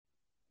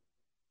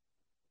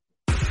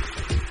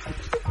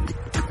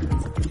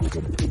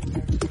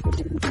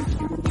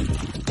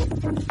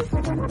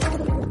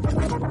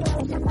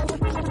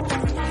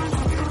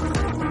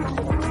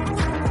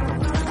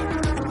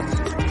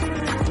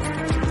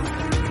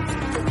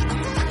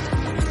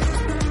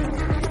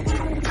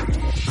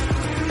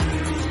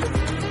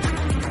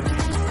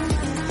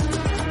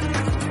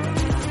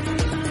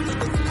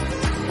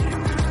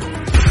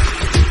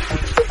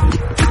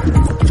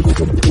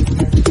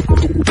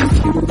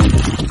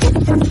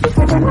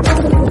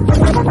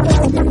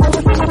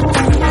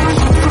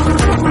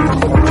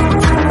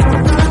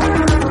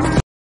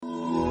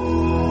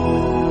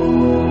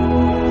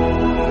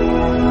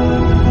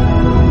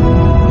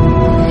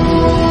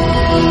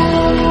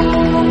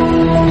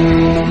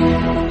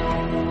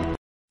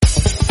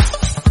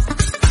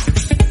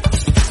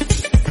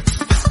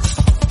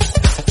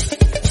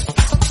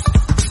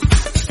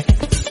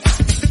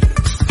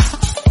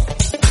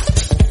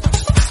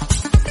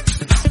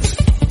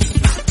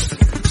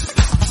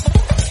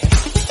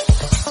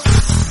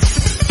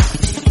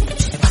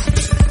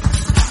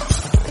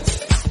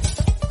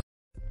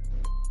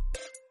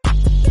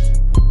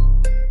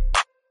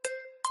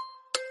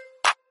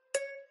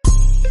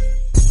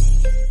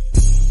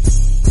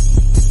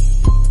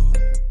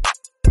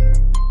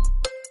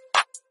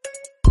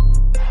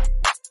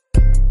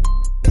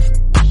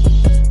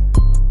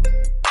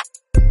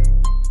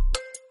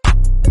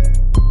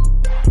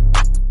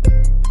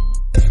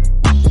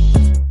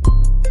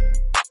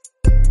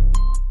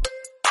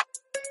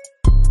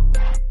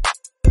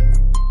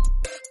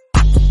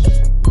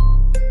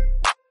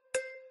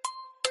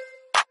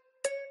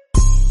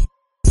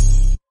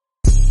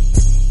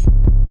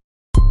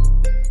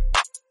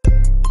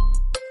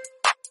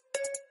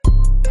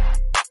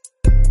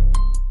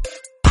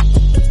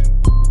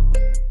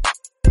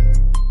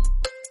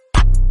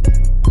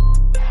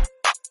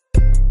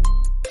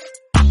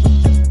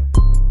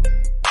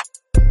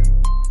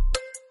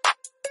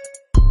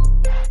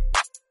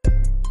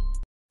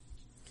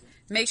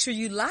Make sure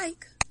you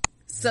like,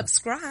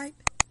 subscribe,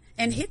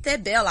 and hit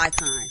that bell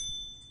icon.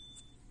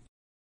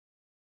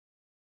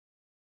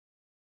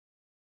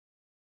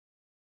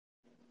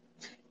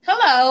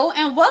 Hello,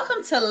 and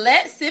welcome to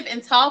Let's Sip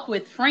and Talk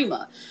with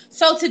Prima.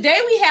 So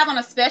today we have on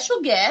a special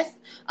guest,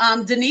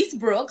 Denise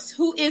Brooks,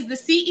 who is the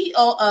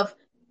CEO of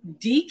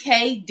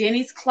DK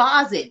Denny's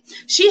Closet.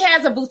 She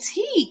has a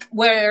boutique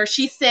where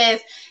she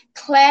says,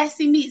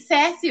 classy meet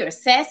sassy or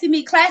sassy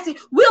meet classy.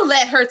 We'll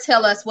let her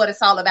tell us what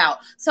it's all about.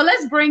 So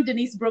let's bring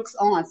Denise Brooks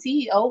on,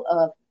 CEO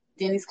of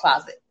Denny's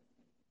Closet.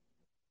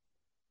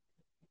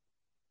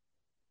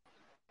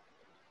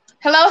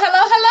 Hello.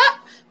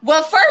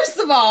 Well, first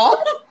of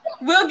all,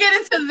 we'll get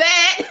into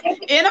that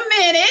in a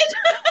minute.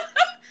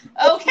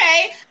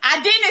 Okay.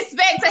 I didn't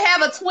expect to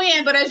have a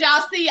twin, but as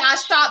y'all see, I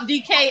shop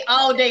DK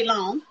all day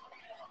long.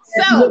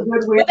 So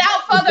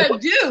without further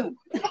ado,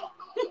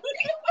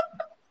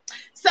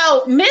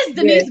 so Miss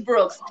Denise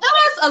Brooks, tell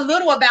us a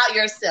little about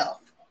yourself.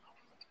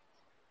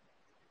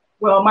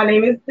 Well, my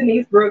name is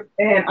Denise Brooks,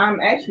 and I'm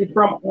actually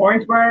from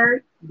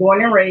Orangeburg,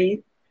 born and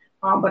raised,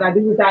 but I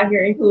do reside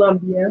here in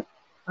Columbia.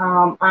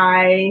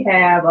 I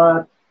have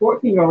a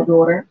 14-year-old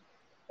daughter,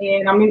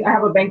 and I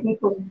have a banking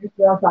career as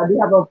well, so I do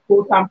have a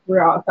full-time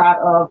career outside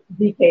of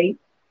DK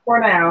for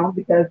now,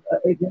 because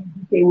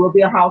DK will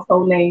be a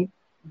household name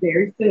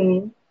very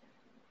soon.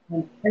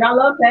 And I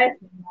love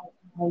fashion.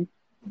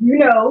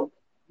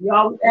 You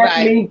always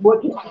ask me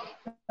what can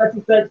such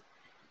and such.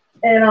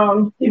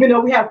 And even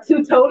though we have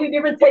two totally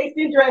different tastes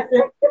in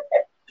dressing,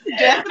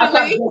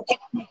 definitely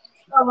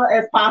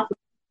as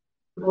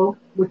possible,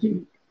 which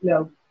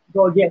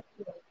go against.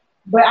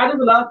 But I just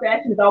love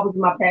fashion. It's always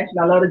my passion.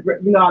 I love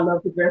to, I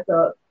love to dress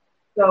up.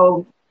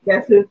 So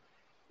that's just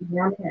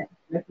where I'm at.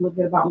 That's a little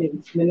bit about me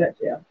in a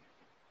nutshell.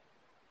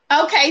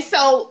 Okay,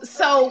 so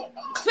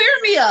clear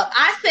me up.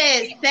 I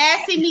said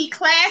sassy meet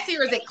classy,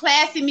 or is it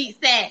classy meet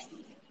sassy?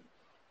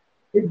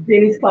 It's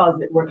Denny's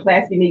Closet, where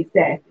classy meets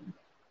sassy.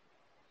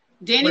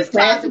 Denny's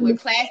Closet, where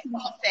classy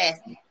meets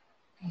sassy.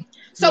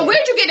 So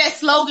where'd you get that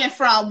slogan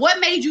from? What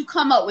made you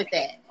come up with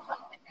that?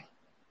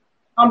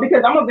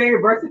 Because I'm a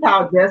very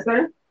versatile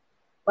dresser.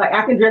 Like,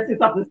 I can dress in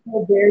something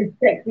so very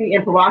sexy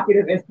and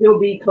provocative and still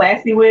be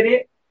classy with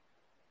it.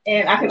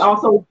 And I can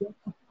also,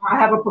 I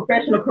have a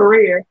professional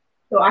career,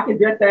 so I can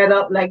dress that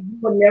up. Like, you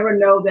will never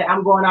know that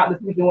I'm going out this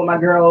weekend with my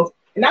girls.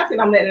 And not that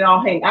I'm letting it all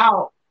hang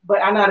out,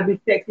 but I know how to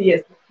be sexy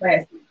yet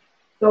classy.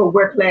 So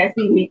where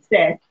classy meets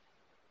sassy.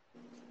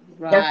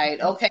 Right.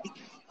 Okay.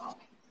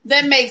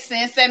 That makes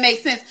sense.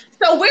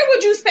 So where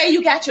would you say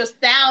you got your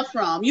style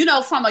from?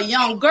 From a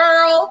young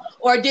girl,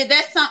 or is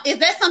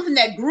that something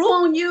that grew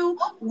on you?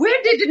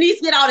 Where did Denise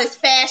get all this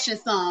fashion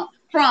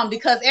from?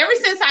 Because ever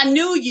since I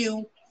knew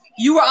you,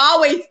 you were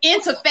always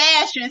into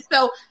fashion.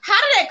 So how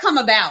did that come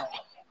about?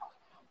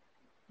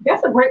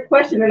 That's a great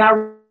question, and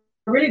I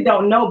really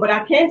don't know, but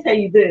I can tell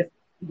you this.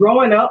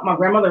 Growing up, my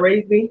grandmother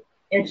raised me,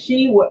 and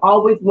she would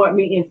always want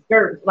me in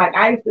skirts. Like,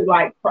 I used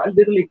to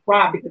literally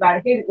cry because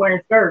I hated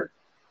wearing skirts,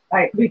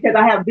 because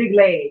I have big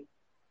legs,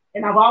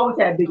 and I've always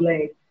had big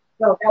legs.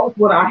 So that was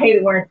what I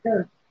hated, wearing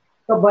skirts.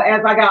 So, but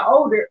as I got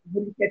older,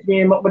 you catch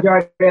me in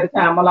majority of the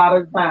time, a lot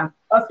of the time,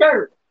 a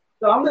skirt.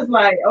 So I'm just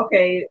like,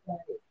 okay,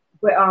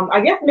 but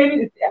I guess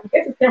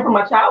it's stemmed from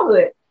my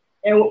childhood,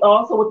 and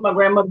also with my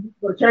grandmother used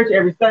to go to church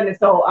every Sunday.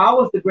 So I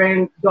was the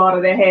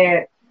granddaughter that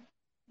had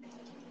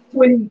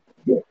 20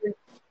 different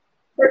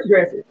church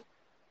dresses.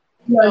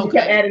 You know, you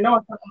kept Okay. adding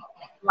on.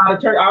 A lot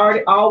of church.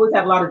 I always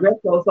had a lot of dress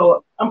clothes,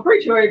 so I'm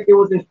pretty sure it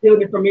was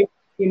instilled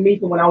in me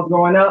from when I was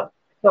growing up.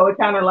 So it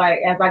kind of like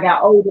as I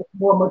got older,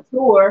 more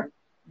mature,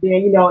 then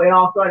it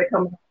all started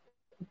coming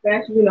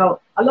fashion.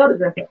 I love the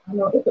dress up. I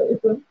know it's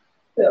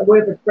a way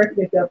of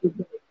expressing yourself.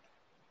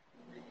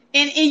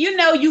 And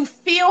you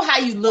feel how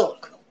you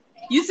look.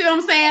 You see what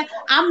I'm saying?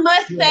 I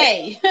must Yeah.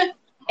 say,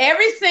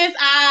 ever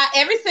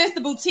since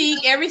the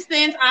boutique, ever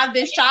since I've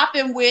been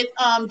shopping with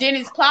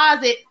Denny's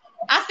Closet,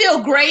 I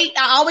feel great.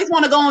 I always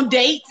want to go on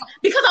dates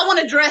because I want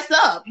to dress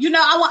up.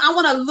 I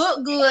want to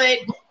look good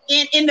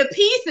in the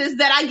pieces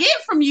that I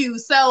get from you.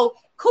 So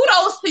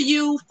kudos to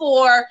you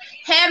for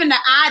having the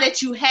eye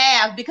that you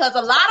have, because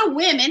a lot of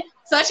women,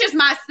 such as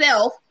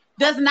myself,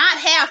 does not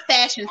have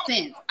fashion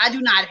sense. I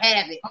do not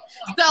have it.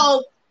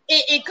 So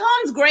it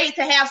comes great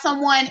to have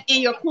someone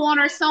in your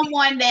corner,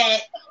 someone that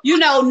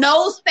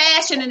knows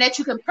fashion and that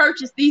you can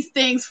purchase these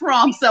things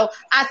from. So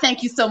I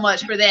thank you so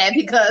much for that,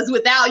 because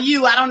without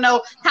you, I don't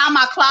know how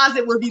my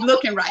closet would be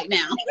looking right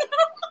now.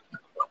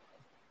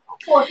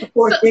 Of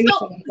course,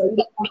 anything. So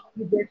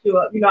you dress you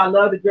up. I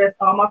love to dress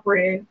all my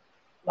friends.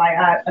 Like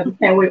I just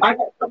can't wait. I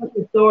got so much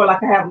in store.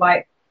 Like I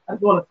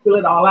just want to spill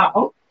it all out.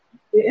 Oh,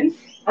 didn't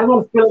I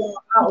want to spill it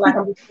all out? Like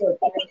I'm just so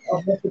excited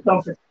of what's to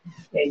come for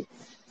today.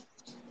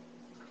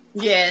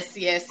 Yes,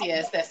 yes,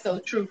 yes, that's so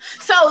true.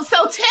 So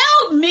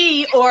tell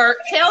me, or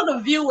tell the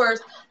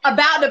viewers,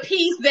 about the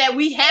piece that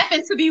we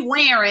happen to be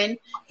wearing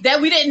that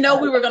we didn't know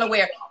we were going to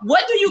wear.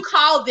 What do you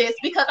call this?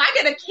 Because I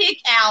get a kick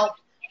out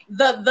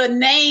the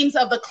names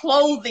of the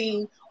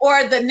clothing,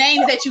 or the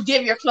names that you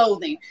give your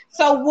clothing.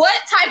 So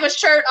what type of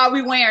shirt are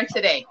we wearing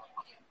today?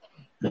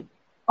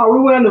 Are we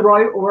wearing the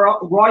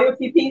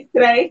royalty piece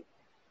today?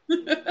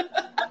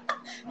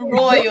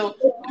 Royal.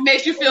 It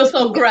makes you feel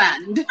so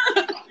grand.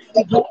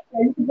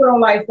 You can put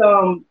on like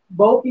some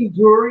bulky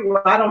jewelry.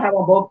 Well, I don't have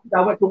on bulky. I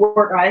went to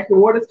work. I actually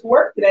wore this to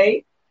work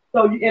today.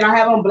 And I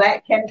have on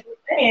black casual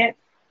pants,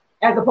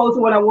 as opposed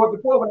to when I wore it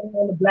before, when I had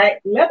on the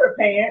black leather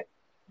pants,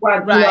 where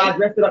I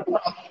dressed it up.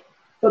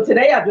 So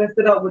today I dressed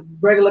it up with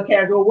regular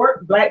casual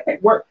black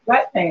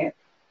pants.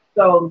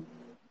 So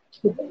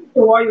the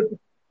royalty,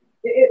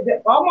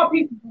 all my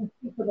pieces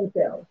speak for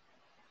themselves.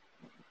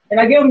 And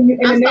I give them,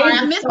 and I'm the sorry,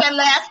 names. I missed that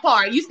last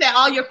part. You said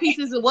all your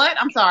pieces of what?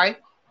 I'm sorry.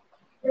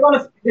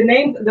 The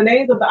names of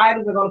the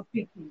items are gonna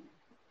speak to you.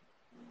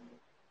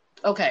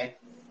 Okay.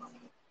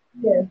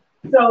 Yes.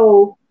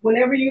 So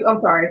whenever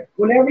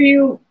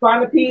you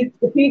find a piece,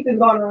 the piece is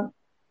gonna.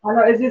 I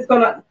know it's just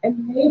gonna. And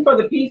the name for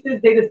the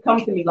pieces, they just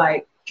come to me.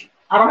 Like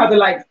I don't have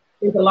to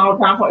think a long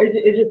time for it.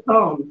 It just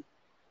comes.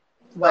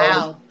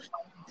 Wow.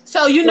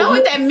 So you know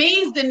what that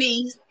means,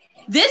 Denise?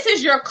 This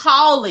is your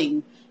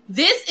calling.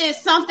 This is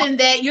something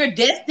that you're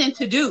destined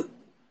to do.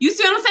 You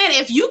see what I'm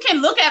saying? If you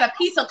can look at a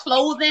piece of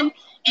clothing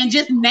and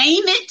just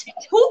name it,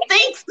 who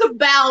thinks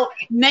about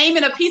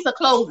naming a piece of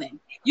clothing?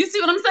 You see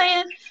what I'm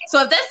saying?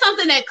 So if that's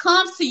something that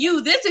comes to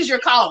you, this is your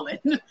calling.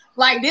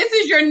 Like, this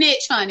is your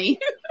niche, honey.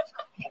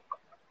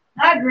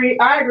 I agree.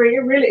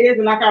 It really is,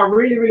 and like I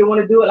really, really want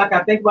to do it. Like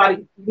I think about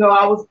it.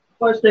 I was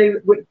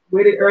frustrated with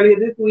it earlier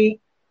this week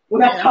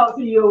when I talked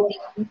to you,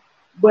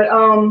 but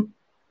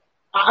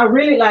I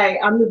really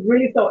I'm just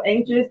really so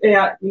anxious, and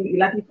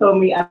like you told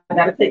me, I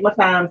got to take my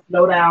time,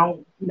 slow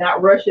down,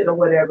 not rush it or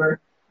whatever.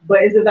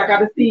 But it's just I got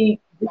to see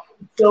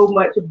so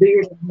much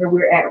bigger than where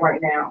we're at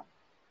right now.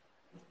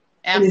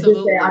 Absolutely. And it's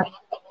just that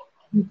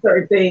I do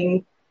certain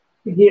things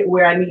to get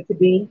where I need to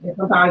be, and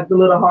sometimes it's a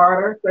little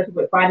harder, especially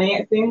with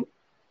financing.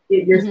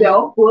 Get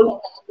yourself full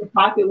of your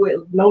pocket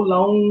with no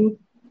loans,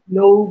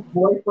 no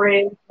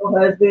boyfriend, no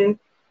husband,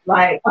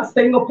 like a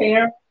single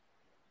parent.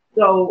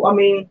 So I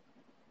mean,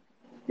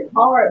 it's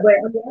hard, but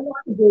I know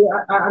I can do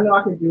it. I know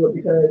I can do it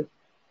because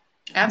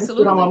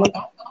absolutely.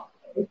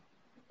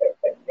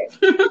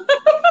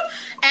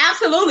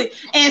 Absolutely.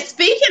 And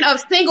speaking of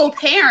single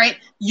parent,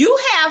 you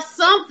have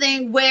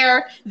something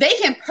where they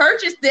can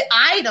purchase the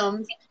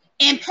items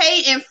and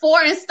pay in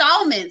 4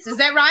 installments. Is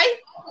that right?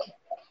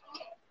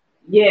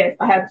 Yes,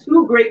 I have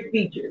 2 great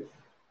features.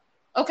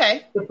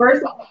 Okay. The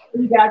first one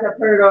you guys have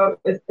heard of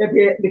is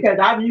because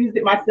I've used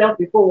it myself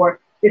before.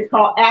 It's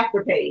called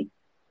Afterpay.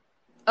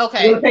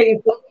 Okay. You're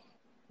going to pay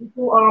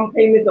full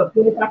payments of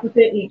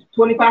 25% each,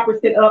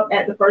 25% up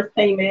at the first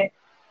payment.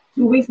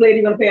 2 weeks later,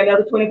 you're going to pay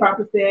another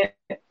 25%.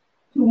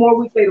 2 more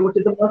weeks later, which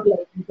is a month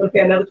later, you're going to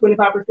pay another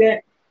 25%.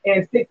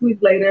 And 6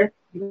 weeks later,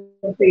 you're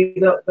going to pay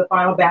the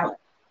final balance.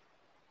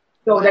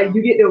 So that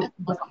you get to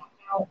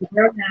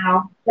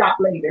now, shop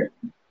later.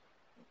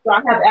 So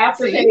I have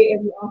Afterpay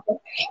and we also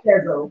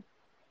have Sezzle.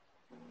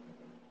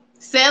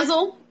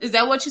 Sezzle? Is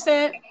that what you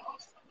said?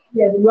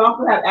 Yes, we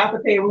also have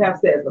Afterpay and we have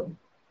Sezzle.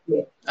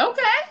 Yeah.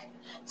 Okay.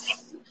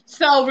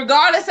 So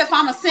regardless if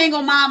I'm a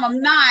single mom or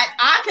not,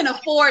 I can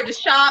afford to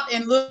shop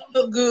and look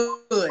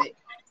good.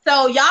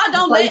 So y'all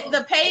don't let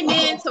the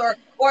payments or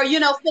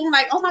feeling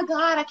like, oh my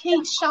God, I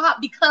can't shop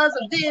because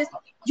of this.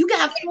 You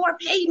got 4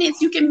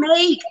 payments you can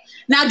make.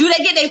 Now, do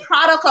they get their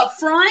product up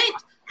front?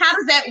 How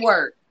does that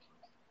work?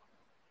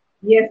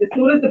 Yes, as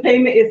soon as the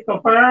payment is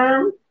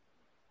confirmed,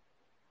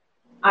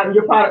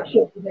 your product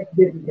ships the next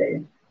business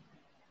day.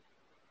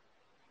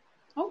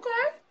 Okay.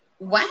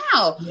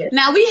 Wow. Yes.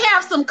 Now we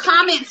have some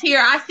comments here.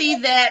 I see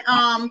that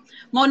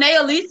Monet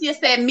Alicia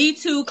said, me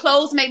too.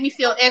 Clothes make me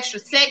feel extra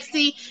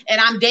sexy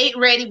and I'm date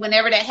ready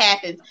whenever that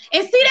happens.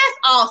 And see, that's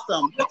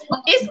awesome.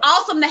 It's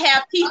awesome to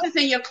have pieces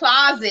in your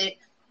closet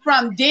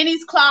from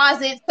Denny's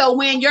Closet. So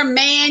when your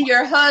man,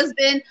 your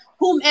husband,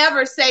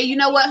 whomever say, you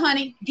know what,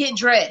 honey, get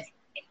dressed.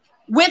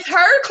 With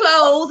her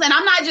clothes, and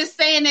I'm not just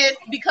saying this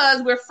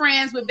because we're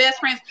friends, we're best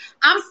friends.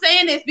 I'm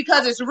saying this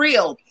because it's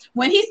real.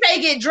 When he say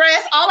get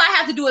dressed, all I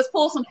have to do is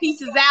pull some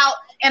pieces out,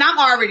 and I'm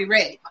already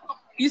ready.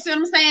 You see what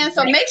I'm saying?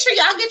 So make sure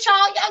y'all get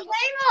y'all game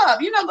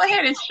up. Go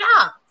ahead and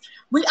shop.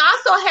 We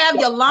also have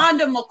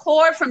Yolanda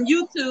McCord from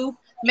YouTube.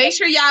 Make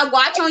sure y'all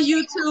watch on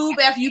YouTube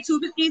if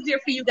YouTube is easier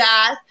for you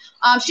guys.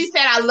 She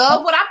said, I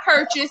love what I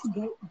purchased.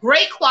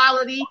 Great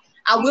quality.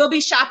 I will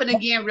be shopping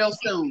again real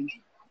soon.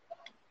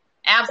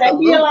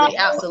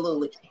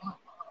 Absolutely.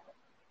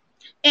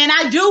 And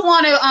I do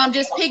want to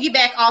just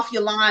piggyback off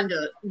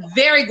Yolanda.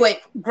 Very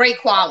great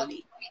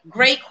quality.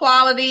 Great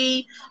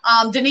quality.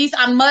 Denise,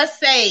 I must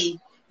say,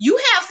 you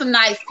have some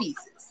nice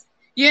pieces.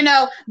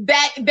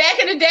 Back in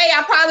the day,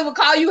 I probably would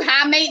call you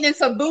high maintenance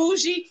or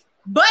bougie,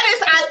 but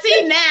as I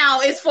see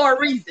now, it's for a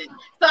reason.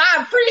 So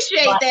I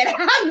appreciate that.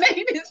 High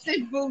maintenance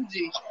and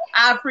bougie.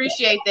 I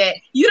appreciate that.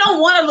 You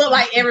don't want to look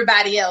like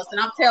everybody else. And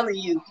I'm telling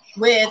you,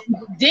 with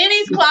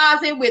Denny's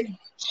Closet, with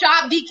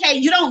Shop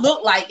DK, you don't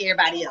look like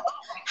everybody else.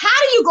 How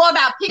do you go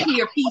about picking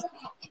your pieces?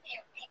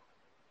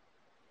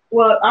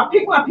 Well, I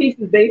pick my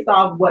pieces based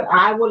off what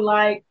I would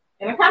like.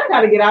 And I kind of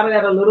got to get out of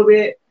that a little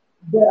bit.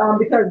 But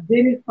because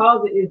Denny's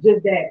Closet is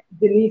just that,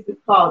 Denise's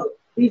Closet.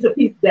 These are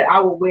pieces that I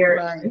will wear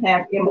and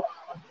have in my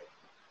closet.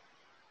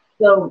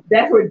 So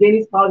that's where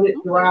Denny's Closet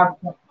derives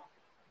from.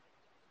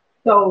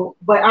 So,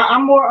 but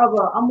I'm more of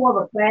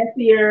a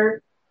classier,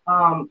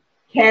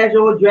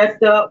 casual,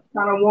 dressed up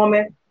kind of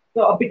woman.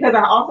 So because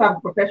I also have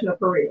a professional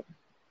career,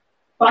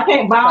 so I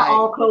can't buy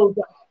all clothes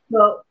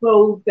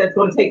that's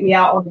going to take me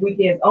out on the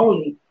weekends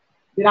only.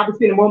 Then I'll be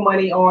spending more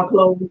money on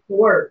clothes for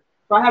work.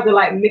 So I have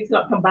to mix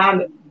up, combine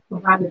the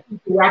pieces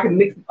where I can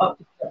mix them up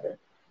together.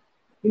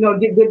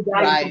 Get good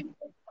value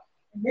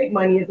and make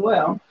money as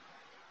well.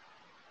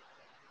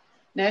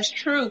 That's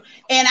true.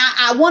 And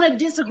I want to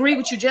disagree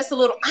with you just a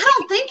little. I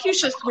don't think you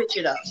should switch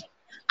it up.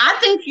 I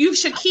think you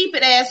should keep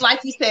it as,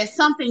 like you said,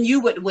 something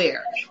you would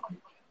wear.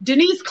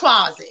 Denny's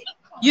Closet.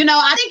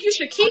 I think you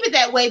should keep it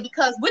that way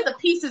because with the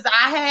pieces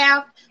I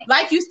have,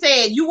 like you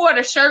said, you wore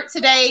the shirt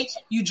today,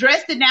 you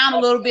dressed it down a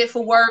little bit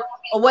for work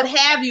or what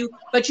have you,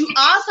 but you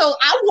also,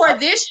 I wore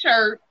this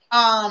shirt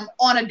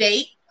on a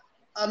date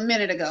a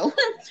minute ago,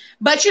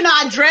 but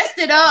I dressed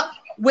it up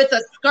with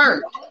a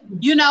skirt.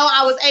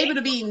 I was able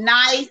to be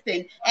nice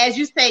and, as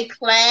you say,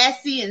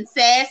 classy and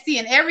sassy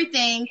and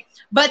everything.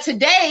 But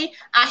today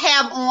I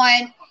have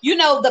on,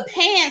 the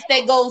pants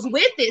that goes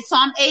with it. So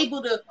I'm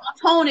able to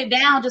tone it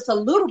down just a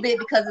little bit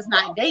because it's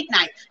not date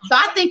night. So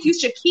I think you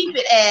should keep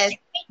it as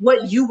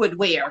what you would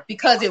wear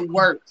because it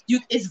works.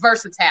 It's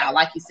versatile,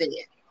 like you said.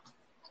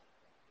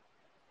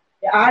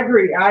 Yeah, I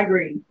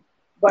agree.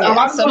 But I'm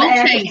also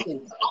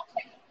changing.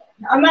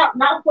 I'm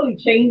not fully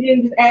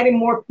changing, just adding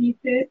more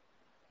pieces.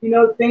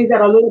 Things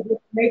that are a little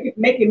bit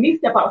making me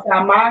step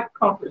outside my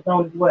comfort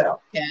zone as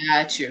well.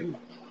 Got you.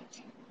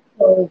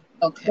 So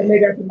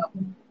maybe I can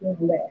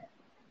do that.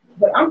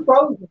 But I'm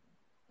frozen.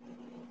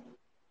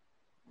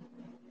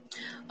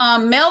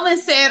 Melvin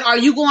said, "Are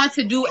you going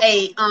to do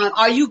a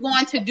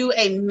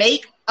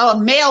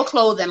male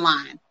clothing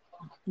line?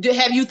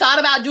 Have you thought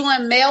about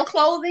doing male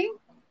clothing?"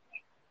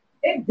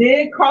 It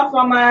did cross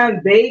my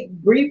mind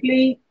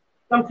briefly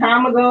some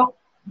time ago,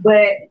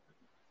 but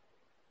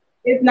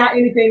it's not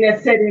anything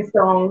that's set in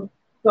stone.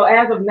 So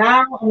as of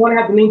now, I'm going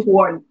to have to lean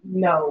toward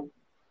no.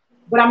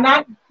 But I'm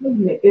not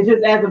doing it. It's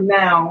just as of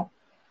now,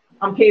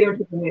 I'm catering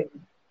to the women.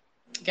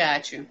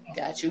 Got you.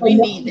 We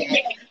need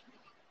that.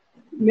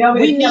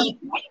 Melvin, we need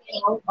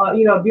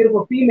a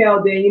beautiful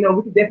female. Then we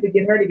can definitely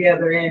get her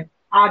together, and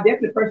I'll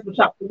definitely personal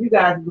shop for you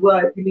guys as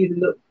well if you need to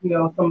look,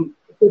 some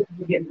assistance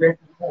to get dressed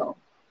as well.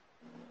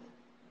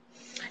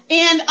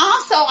 And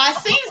also, I've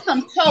seen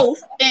some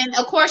posts, and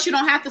of course, you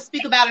don't have to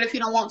speak about it if you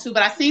don't want to,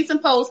 but I've seen some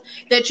posts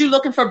that you're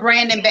looking for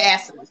brand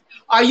ambassadors.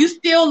 Are you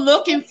still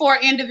looking for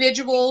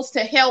individuals to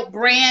help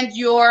brand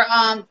your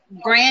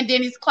brand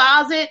Denny's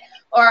Closet,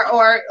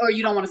 or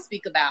you don't want to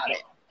speak about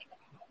it?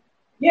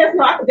 Yes,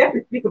 no, I can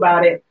definitely speak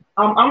about it.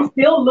 I'm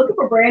still looking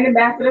for brand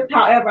ambassadors.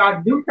 However,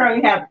 I do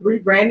currently have 3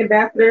 brand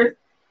ambassadors,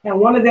 and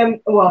one of them,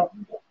 well,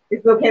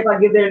 it's okay if I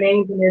give their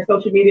names and their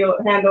social media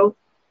handles.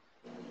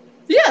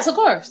 Yes, of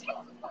course.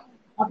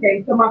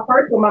 Okay, so my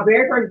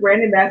very first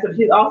brand ambassador,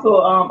 she's also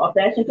a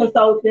fashion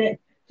consultant.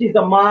 She's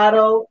a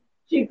model.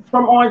 She's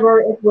from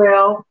Orangeburg as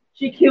well.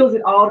 She kills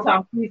it all the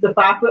time. She's a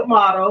 5 foot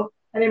model.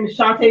 Her name is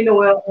Shantae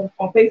Noel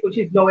on Facebook.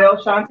 She's Noel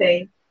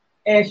Shantae,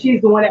 and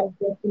she's the one that was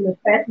just in the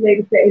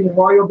fascinating set in the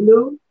royal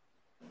blue.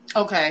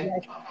 Okay. Yeah,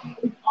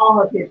 it's all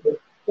her pictures.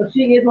 So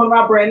she is one of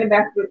our brand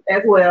ambassadors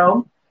as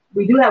well.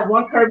 We do have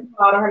one curvy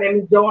model. Her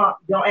name is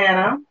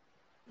Joanna.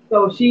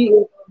 So she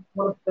is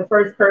one of the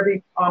first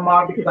curvy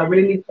model because I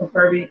really need some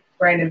curvy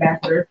brand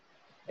ambassadors.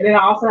 And then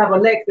I also have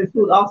Alexis,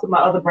 who's also my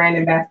other brand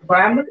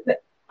ambassador.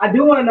 But I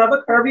do want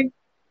another curvy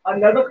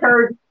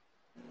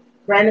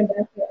brand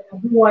ambassador. And I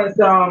do want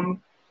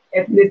some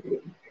ethnicity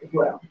as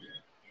well.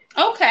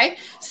 Okay.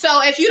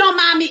 So if you don't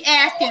mind me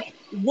asking,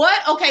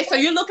 so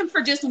you're looking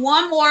for just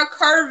one more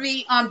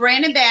curvy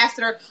brand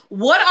ambassador.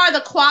 What are the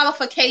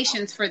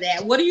qualifications for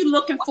that? What are you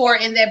looking for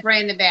in that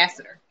brand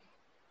ambassador?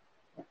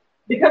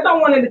 Because I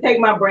wanted to take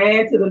my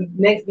brand to the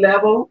next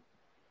level,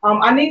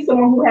 I need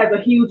someone who has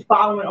a huge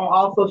following on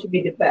all social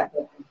media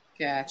platforms.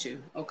 Got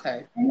you.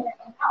 Okay. And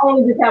not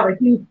only just have a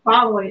huge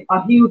following,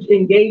 a huge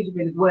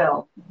engagement as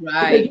well.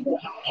 Right. Because you can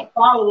have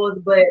followers,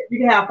 but you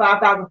can have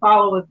 5,000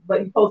 followers,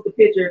 but you post a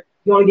picture,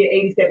 you only get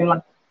 87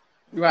 likes.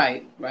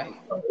 Right.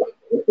 So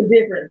it's the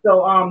difference.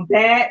 So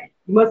that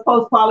you must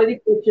post quality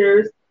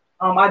pictures.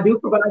 I do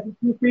provide you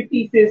 2 free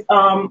pieces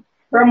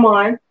per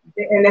month,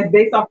 and that's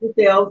based off your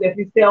sales. If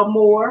you sell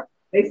more,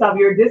 based off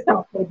your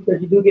discount code,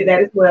 because you do get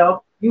that as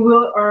well, you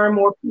will earn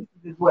more pieces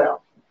as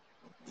well.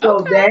 So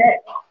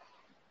that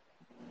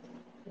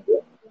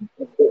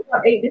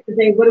 8 different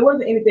things, but it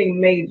wasn't anything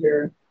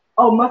major.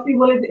 Oh, must be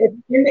willing to,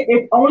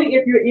 if only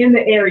if you're in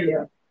the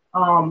area.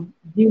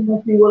 You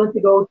must be willing to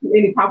go to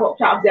any pop-up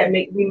shops that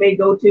we may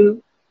go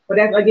to. But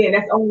that's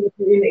only if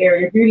you're in the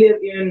area. If you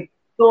live in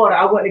Florida,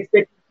 I wouldn't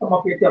expect you to come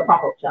up here to a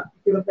pop-up shop. You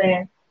see what I'm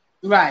saying?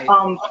 Right.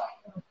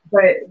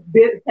 But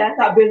pass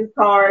out business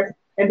cards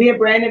and be a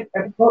branded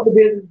and promote the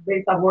business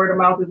based on word of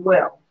mouth as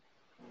well.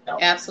 So,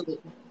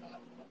 absolutely.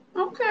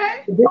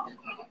 Okay.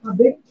 My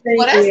biggest thing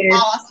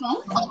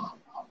awesome.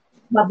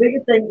 My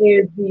biggest thing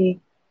is the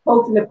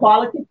posting the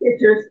quality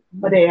pictures,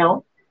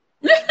 Madelle.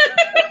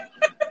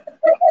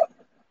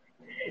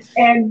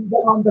 And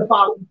the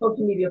following,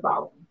 social media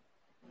following.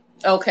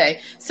 Okay,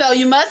 so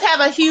you must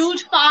have a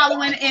huge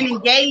following and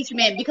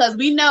engagement, because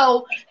we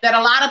know that a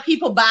lot of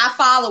people buy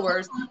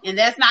followers, and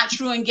that's not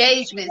true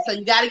engagement. So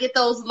you got to get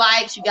those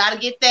likes. You got to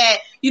get that.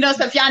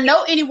 So if y'all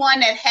know anyone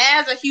that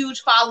has a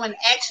huge following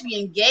actually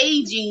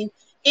engaging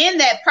in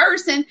that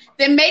person,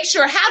 then make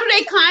sure. How do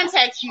they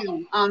contact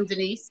you,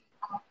 Denise?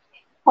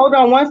 Hold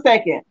on 1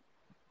 second.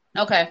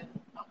 Okay.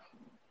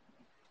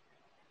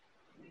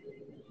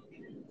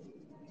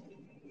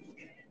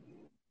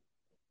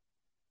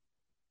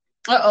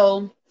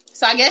 Uh-oh.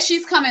 So I guess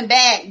she's coming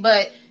back,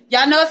 but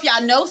y'all know, if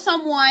y'all know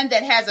someone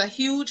that has a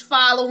huge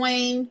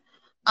following,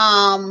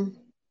 they're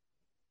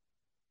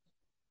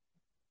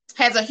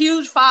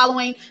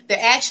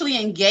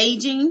actually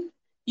engaging,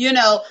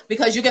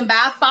 because you can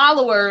buy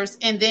followers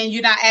and then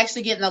you're not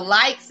actually getting the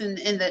likes and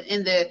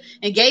the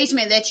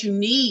engagement that you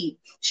need.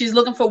 She's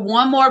looking for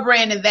one more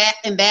brand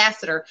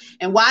ambassador.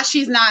 And while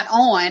she's not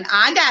on,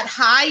 I got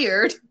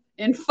hired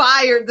and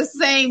fired the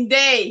same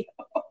day.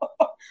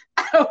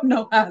 I don't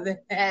know how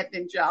that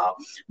happened, y'all.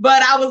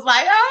 But I was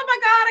like, oh my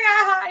God, I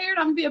got hired.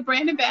 I'm gonna be a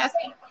brand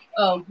ambassador.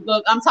 Oh,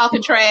 look, I'm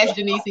talking trash,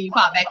 Denise, and you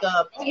pop back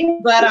up.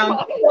 But I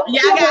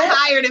got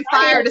hired and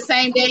fired the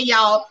same day,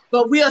 y'all.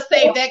 But we'll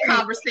save that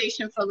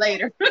conversation for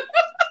later.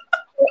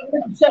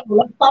 Let's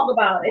talk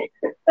about it.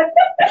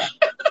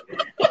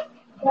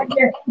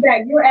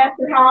 You're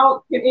asking,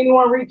 how can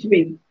anyone reach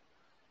me?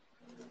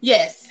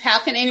 Yes, how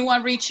can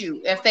anyone reach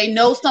you if they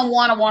know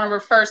someone or want to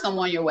refer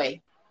someone your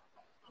way?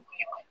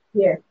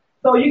 Yes.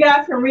 So you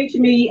guys can reach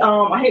me.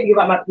 I hate to give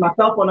out my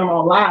cell phone number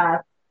on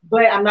live,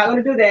 but I'm not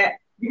going to do that.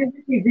 You can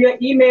reach me via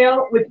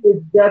email, which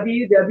is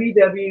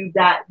www.denis,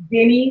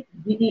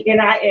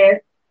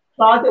 DENIS,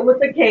 closet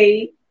with a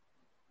K.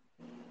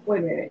 Wait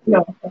a minute.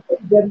 No,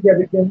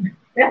 www.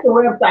 That's the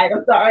website.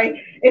 I'm sorry.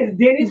 It's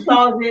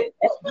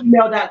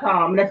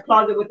DenisCloset@gmail.com. That's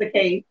closet with a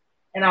K.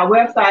 And our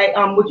website,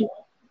 which you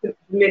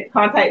can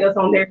contact us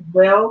on there as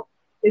well,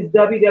 is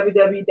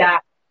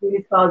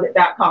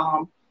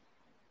www.deniscloset.com.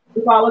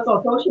 You follow us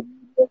on social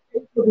media.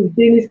 Facebook is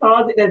Denny's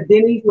Closet. That's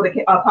Denny's with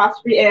an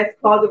apostrophe S,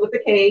 Closet with a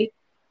K.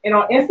 And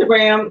on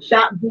Instagram,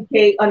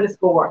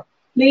 shopdk_.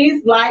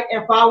 Please like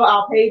and follow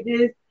our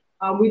pages.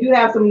 We do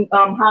have some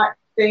hot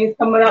things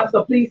coming up,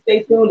 so please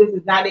stay tuned. This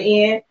is not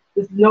the end.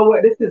 This is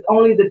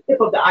only the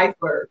tip of the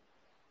iceberg.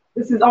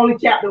 This is only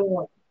chapter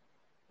 1.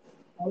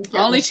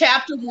 Only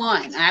chapter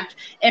 1.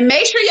 And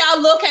make sure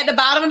y'all look at the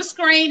bottom of the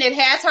screen. It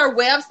has her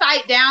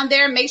website down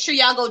there. Make sure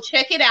y'all go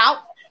check it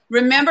out.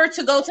 Remember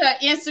to go to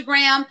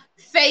Instagram,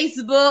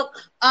 Facebook,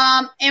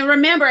 and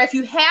remember, if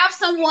you have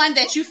someone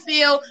that you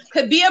feel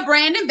could be a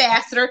brand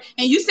ambassador,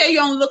 and you say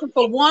you're only looking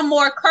for one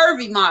more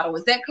curvy model,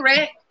 is that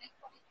correct?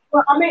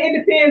 Well, I mean,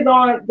 it depends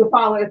on the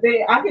follower.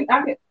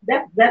 If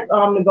that's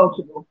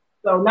negotiable.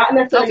 So not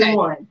necessarily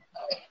one.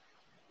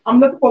 I'm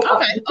looking for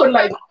Okay.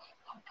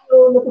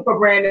 still looking for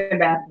brand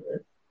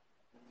ambassadors.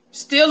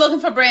 Still looking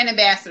for brand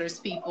ambassadors,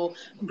 people.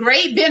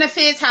 Great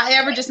benefits.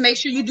 However, just make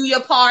sure you do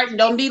your part and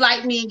don't be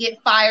like me and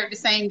get fired the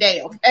same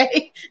day,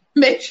 okay?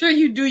 Make sure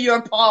you do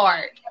your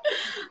part.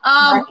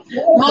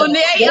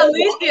 Monet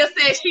Alicia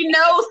says she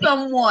knows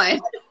someone.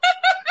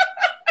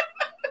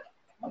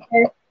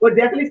 Okay. Well,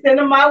 definitely send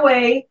them my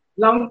way.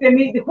 As long as they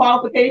meet the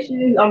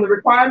qualifications on the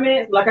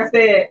requirements. Like I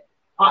said,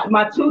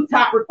 my two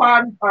top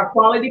requirements are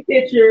quality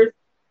pictures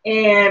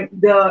and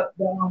the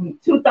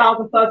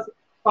 2,000 plus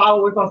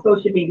followers on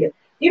social media.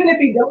 Even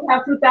if you don't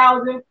have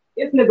 2,000,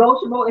 it's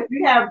negotiable. If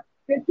you have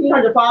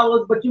 1,500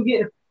 followers, but you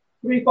get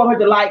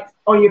 300-400 likes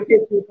on your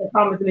pictures and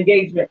comments and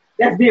engagement,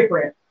 that's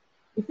different.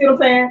 You see what I'm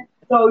saying?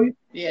 So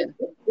yeah,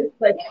 it's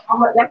like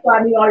that's why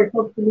I need all your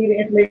social media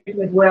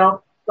information as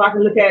well, so I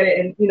can look at it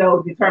and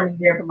determine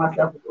there for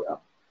myself as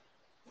well.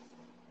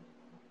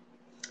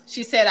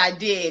 She said, "I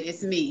did.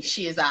 It's me.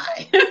 She is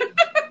I."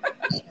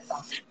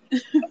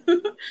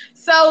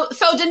 So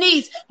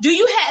Denise,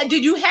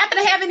 did you happen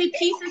to have any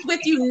pieces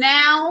with you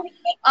now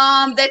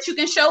that you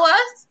can show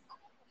us?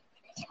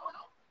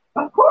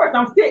 Of course,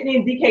 I'm sitting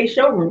in DK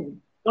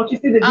showroom. Don't you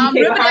see the DK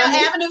Riverdale behind me?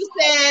 Avenue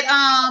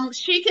said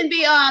she can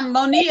be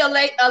Monique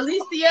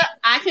Alicia.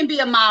 I can be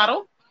a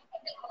model.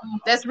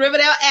 That's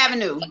Riverdale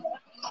Avenue.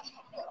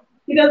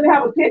 He doesn't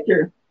have a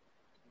picture.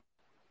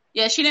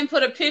 Yeah, she didn't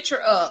put a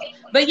picture up.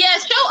 But yeah,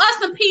 show us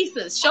some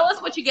pieces. Show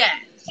us what you got.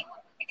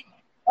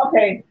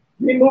 Okay,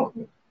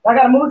 I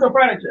gotta move some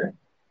furniture.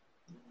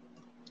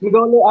 I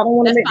don't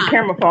want to make the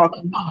camera fall.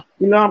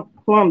 I'm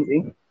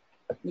clumsy.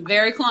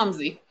 Very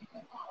clumsy.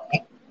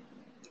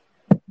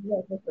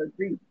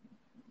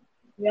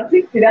 Yeah,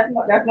 see, that's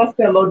my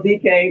fellow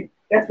DK.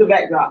 That's the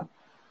backdrop.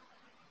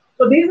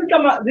 So these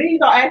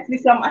are actually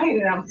some. I hate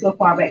that I'm so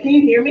far back. Can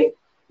you hear me?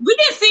 We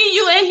can see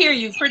you and hear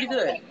you pretty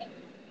good.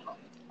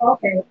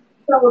 Okay.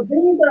 So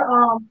these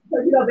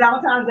are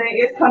Valentine's Day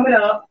is coming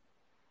up.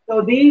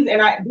 So these,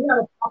 and I do have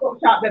a pop-up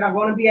shop that I'm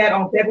going to be at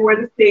on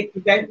February the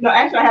 6th. Actually,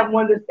 I have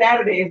one this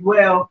Saturday as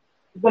well.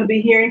 It's going to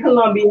be here in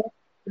Columbia.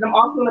 And I'm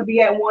also going to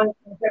be at one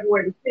on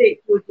February the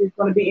 6th, which is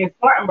going to be in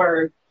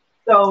Spartanburg.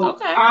 So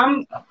okay.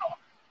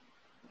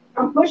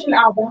 I'm pushing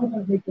out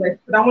Valentine's Day collection,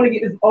 but I want to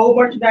get this old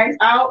merchandise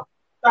out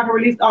so I can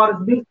release all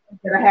this new stuff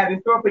that I have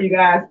in store for you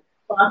guys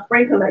for our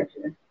spring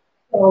collection.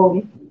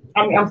 So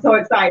I'm so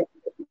excited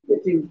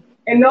with you.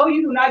 And no,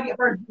 you do not get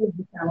first dibs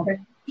this time, okay?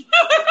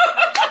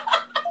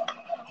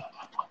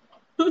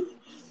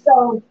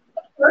 So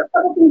first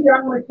couple things that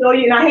I'm going to show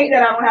you, and I hate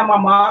that I don't have my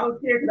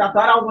models here because I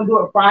thought I was going to do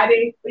it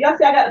Friday. But y'all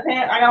see, I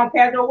got on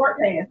casual work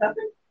pants.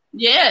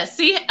 Yeah,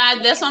 see,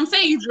 that's what I'm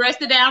saying. You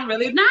dressed it down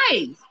really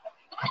nice.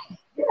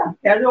 Yeah,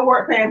 casual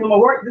work pants.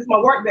 This is my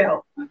work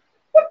belt.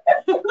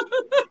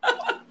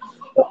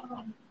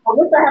 I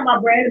wish I had my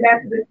brand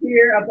ambassador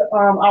here. I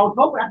was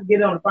hoping I could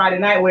get it on a Friday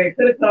night where it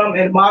could have come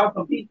and model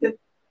some pieces.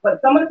 But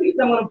some of the pieces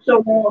I'm going to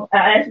show more are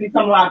actually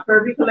some of our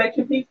Curvy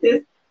collection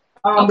pieces.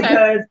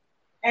 Because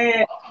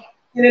and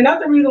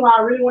another reason why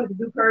I really wanted to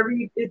do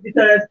Curvy is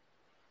because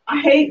I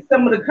hate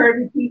some of the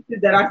curvy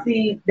pieces that I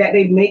see that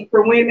they make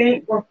for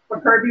women, for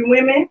curvy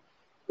women.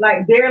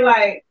 Like they're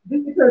like,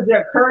 just because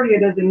they're curvier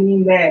doesn't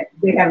mean that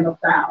they have no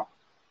style.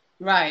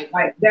 Right.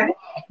 Like that's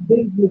a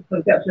big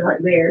misconception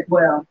right there as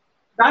well.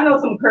 I know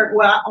some curvy.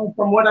 Well,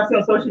 from what I see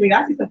on social media,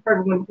 I see some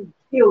curvy women who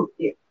kill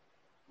it,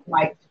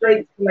 like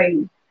straight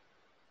slaves.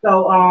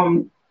 So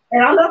and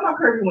I love my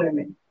curvy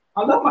women.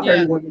 I love my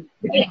curvy women.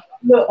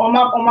 Look, on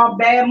my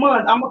bad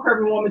months, I'm a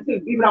curvy woman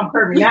too. Even though I'm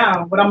curvy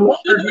now, but I'm a little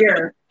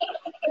curvier.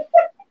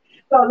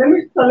 So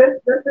let's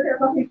look at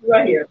some pieces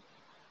right here.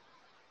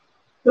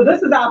 So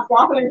this is our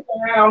sparkling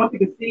shine. I don't know if you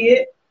can see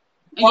it.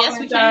 Yes,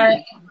 we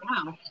can.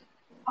 Wow.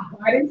 A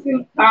hiding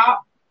suit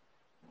top,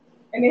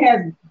 and it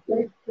has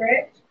great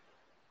stretch.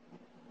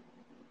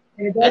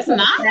 And that's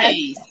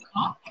nice.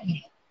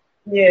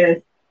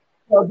 Yes.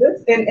 So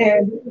this and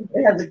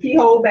it has a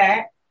keyhole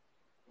back.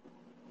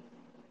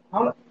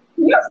 Can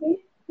you see?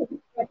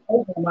 It's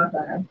over on my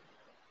side.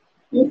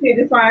 Can you see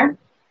this fine?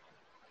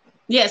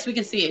 Yes, we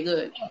can see it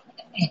good.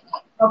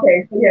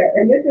 Okay, so yeah,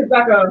 and this is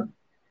like a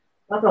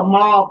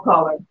mauve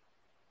color.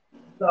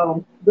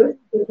 So this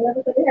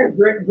has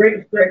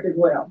great stretch as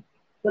well.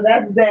 So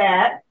that's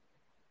that.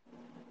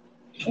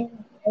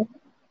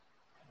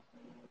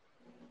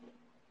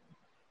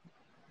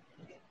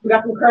 We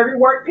got some curvy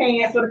work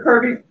pants for the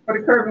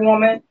curvy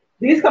woman.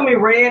 These come in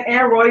red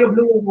and royal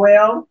blue as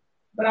well.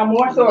 But I'm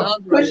more so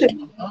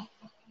pushing because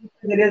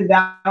it is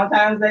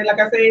Valentine's Day, like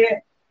I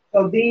said.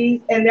 So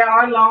these, and they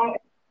are long,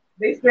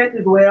 they stretch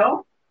as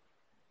well.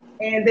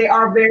 And they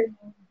are very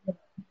long.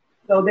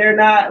 So they're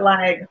not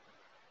like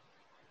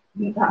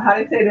how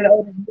they say that.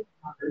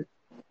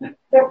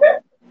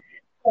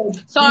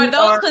 So are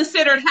those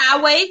considered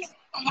high waist?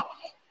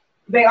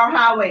 They are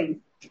high waist.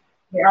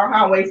 They are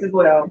high waist as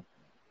well.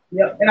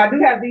 Yep. And I do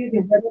have these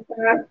in regular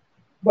size,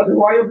 but the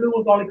royal blue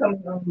is only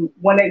coming in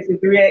 1X to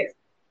 3X,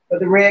 but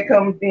the red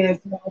comes in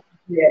small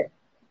to 3X.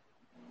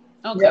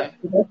 Okay.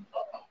 Yep.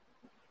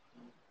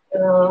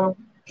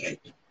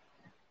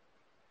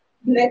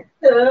 Next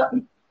up,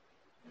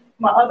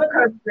 my other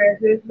curvy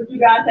dresses, which you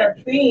guys have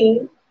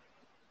seen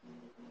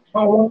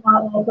on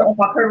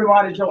my curvy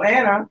model,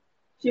 Joanna.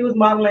 She was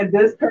modeling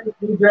this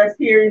curvy dress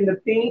here in the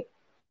pink.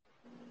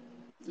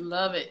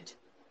 Love it.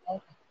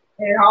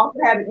 And I also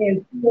have it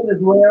in teal as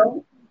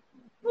well.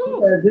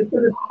 Woo. Because this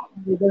is,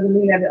 it doesn't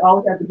mean that it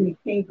always has to be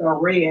pink or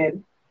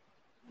red.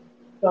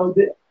 So,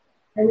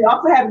 and we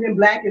also have it in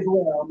black as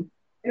well.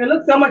 And it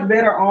looks so much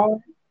better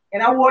on.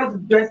 And I wore this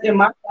dress in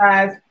my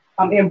size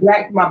in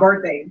black for my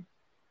birthday.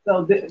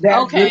 So that's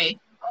Okay.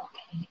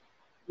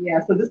 yeah.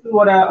 So this is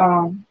what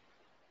I.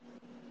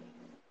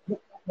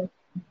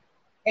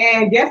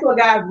 And guess what,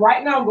 guys?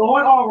 Right now,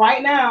 going on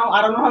right now.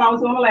 I don't know how long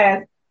it's going to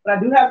last, but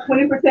I do have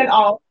 20%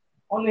 off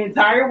on the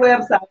entire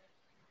website.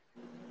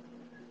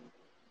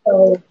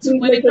 So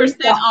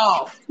 20%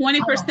 off.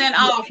 20%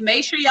 off.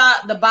 Make sure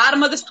y'all, the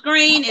bottom of the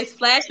screen is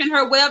flashing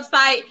her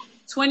website.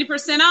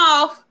 20%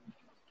 off.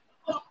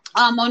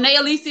 Monet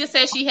Alicia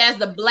says she has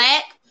the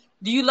black.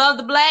 Do you love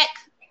the black?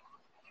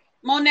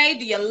 Monet,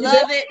 do you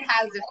love it?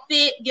 How does it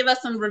fit? Give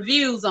us some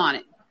reviews on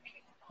it.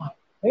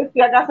 Let's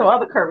see, I got some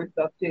other curvy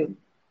stuff too.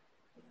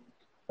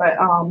 But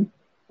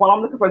while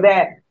I'm looking for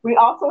that, we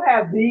also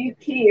have these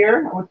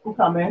here. What's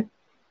coming?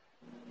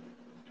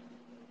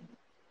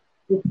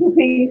 The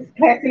two-piece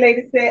Classy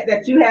Lady set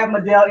that you have,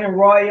 Model in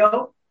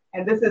Royal,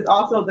 and this is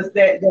also the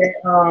set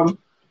that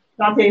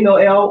Shantae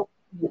Noel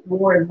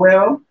wore as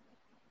well.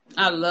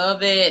 I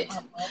love it.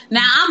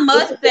 Now, I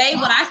must say,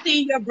 when I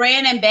seen your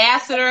brand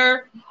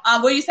ambassador,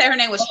 what do you say her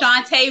name was,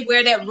 Shantae,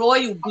 wear that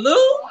royal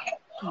blue,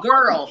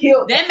 girl,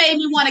 that made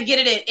me want to get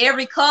it in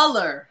every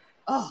color.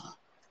 Oh,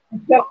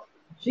 so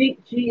she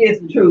is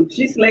the truth.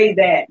 She slayed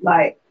that.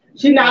 Like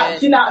she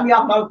knocked me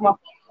off my.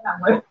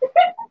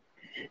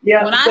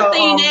 Yeah. When I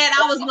seen that,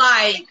 I was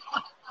like,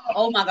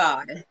 oh my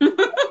God. I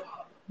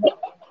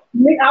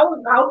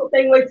was the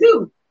same way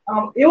too.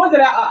 It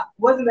wasn't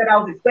that I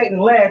was expecting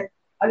less.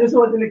 I just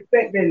wasn't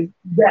expecting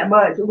that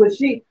much. It was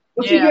she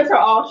gives her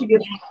all, she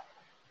gives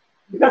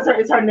because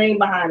it's her name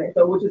behind it,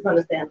 so which is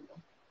understandable.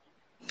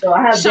 So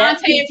I have Shantae,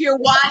 if you're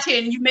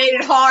watching, you made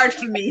it hard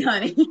for me,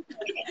 honey.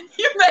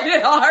 You made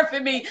it hard for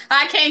me.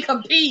 I can't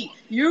compete.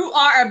 You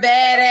are a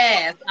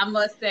badass. I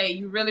must say,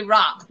 you really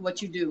rock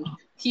what you do.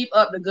 Keep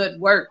up the good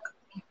work.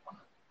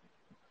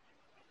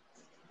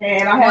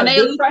 And I have Monet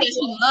said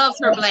she loves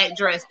her black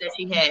dress that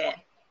she had.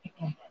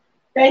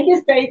 Thank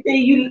you, Stacey.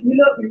 You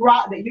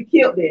rocked it. You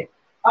killed it.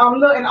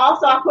 Look, and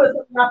also I put some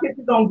of my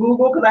pictures on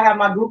Google because I have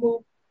my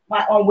Google,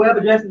 my web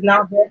address is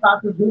now there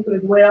to Google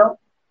as well.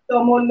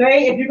 So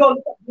Monet, if you go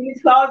to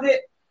Denise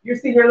Closet, you'll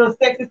see your little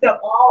sexy stuff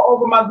all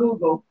over my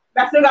Google.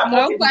 I still got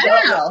more pictures to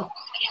upload.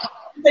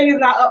 The thing is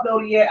not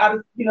uploaded yet. I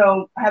just,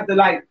 I have to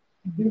like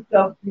do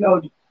stuff,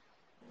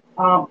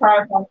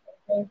 prior to.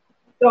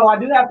 So I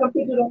do have some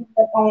pictures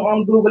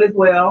on Google as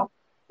well.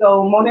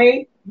 So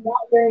Monet, you're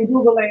out there in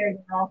Google land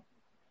now.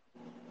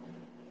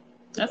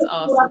 That's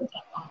awesome.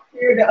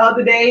 Here the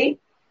other day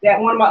that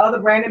one of my other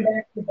brand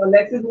ambassadors,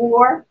 Alexis,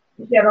 wore.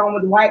 She had on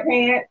with white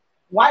pants.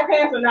 White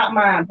pants are not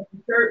mine, but the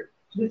shirt,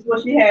 this is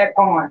what she had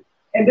on.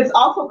 And this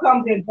also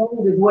comes in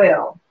gold as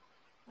well.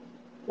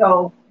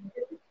 So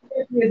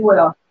as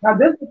well. Now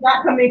this does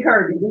not come in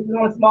curvy. This is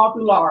on small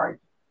to large.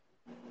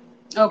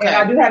 Okay. And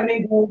I do have it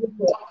in gold as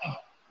well.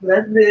 So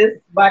that's this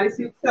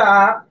bodysuit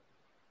top.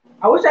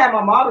 I wish I had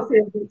my models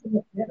here to do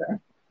much better.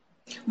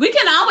 We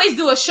can always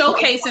do a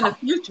showcase in the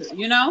future,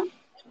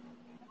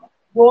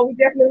 Well, we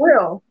definitely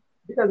will.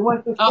 Because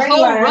once the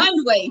whole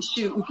runway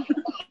shoot.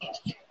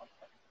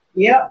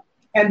 Yep.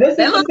 And this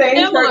is the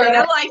same shirt.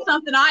 That's like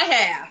something I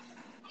have.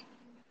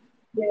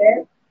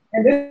 Yeah.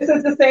 And this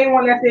is the same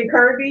one that's in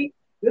curvy.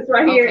 This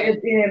right here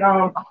is in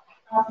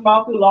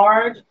small to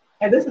large.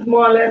 And this is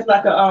more or less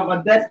like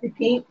a dusty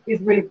pink.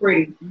 It's really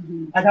pretty.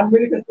 Mm-hmm. Like I'm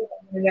really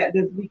considering that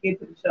this weekend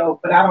to the show,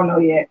 but I don't know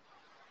yet.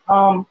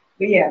 But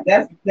yeah,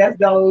 that's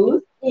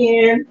those.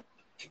 And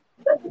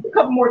a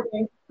couple more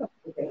things.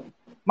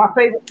 My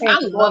favorite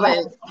pants. I love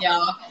it,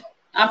 y'all.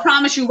 I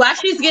promise you, while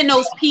she's getting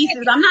those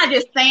pieces, I'm not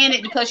just saying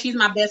it because she's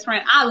my best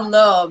friend. I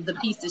love the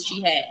pieces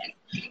she has.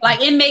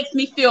 Like, it makes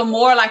me feel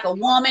more like a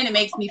woman. It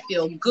makes me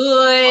feel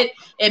good.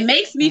 It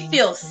makes me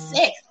feel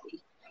sexy.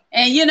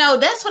 And,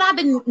 that's what I've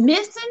been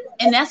missing,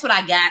 and that's what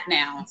I got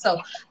now. So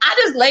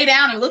I just lay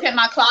down and look at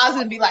my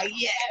closet and be like,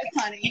 yes,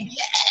 honey,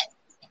 yes.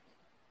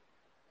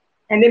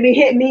 And then be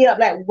hitting me up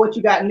like, what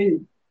you got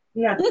new?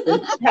 Have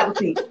a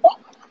seat.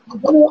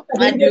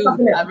 I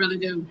do. I really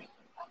do.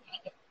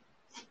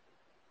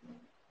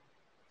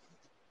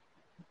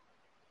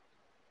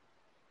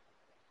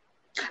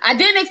 I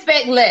didn't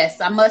expect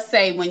less, I must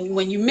say.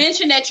 When you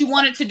mentioned that you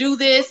wanted to do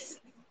this,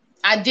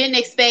 I didn't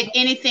expect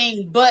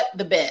anything but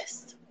the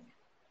best.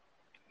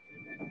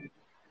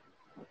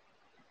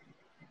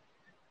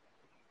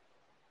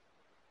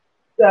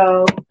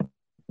 So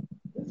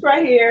this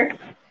right here,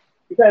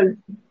 because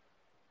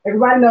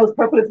everybody knows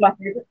purple is my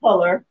favorite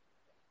color.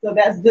 So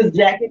that's this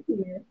jacket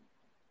here,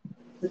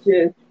 which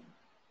is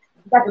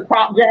like a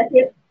crop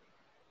jacket,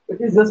 which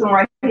is this one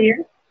right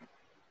here.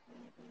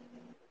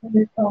 And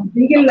it's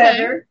vegan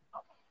leather.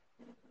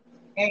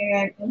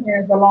 and it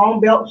has a long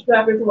belt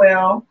strap as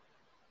well.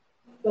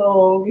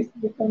 So you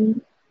see it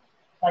come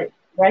like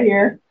right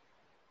here.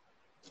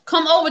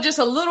 Come over just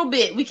a little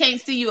bit. We can't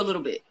see you a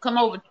little bit. Come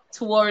over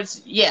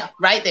towards, yeah,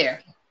 right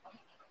there.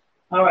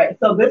 All right,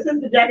 so this is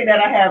the jacket that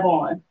I have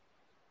on.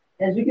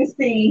 As you can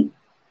see,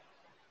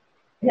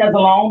 it has a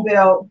long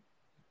belt.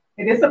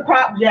 It is a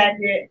prop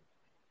jacket,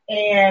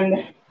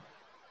 and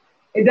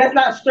it does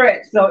not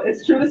stretch, so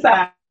it's true to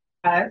size.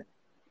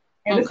 And it's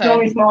Okay.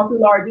 normally small to large,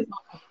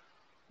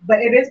 but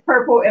it is purple,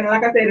 and like I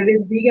said, it is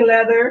vegan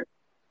leather.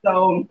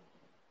 So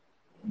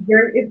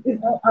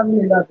I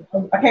really love it.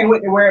 I can't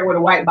wait to wear it with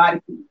a white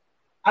bodysuit.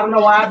 I don't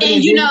know why I've been And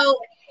in you business. know,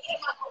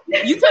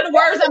 you took the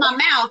words out of my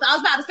mouth. I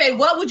was about to say,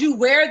 what would you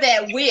wear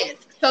that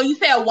with? So you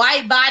say a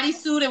white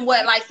bodysuit and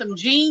what, like some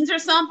jeans or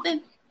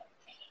something?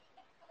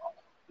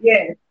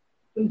 Yes,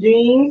 some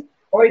jeans,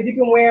 or if you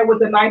can wear it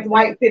with a nice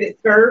white fitted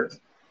skirt.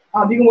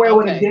 You can wear it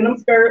with a Okay. denim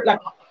skirt, like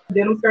a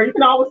denim skirt. You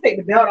can always take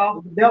the belt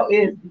off. The belt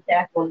is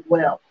detachable as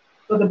well,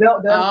 so the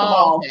belt does come Oh,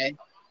 off. okay.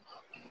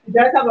 It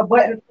does have a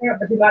button front,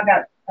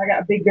 but I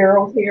got big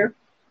girls here,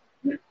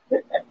 so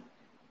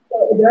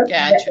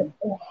Gotcha.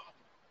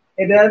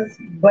 it does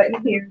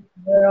button here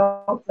as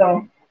well. So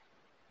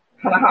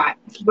kind of hot,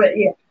 but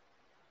yeah.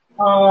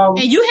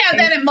 And you have And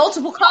that in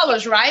multiple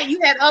colors, right? You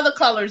had other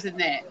colors in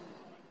that.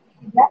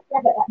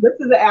 this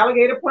is the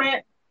alligator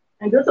print,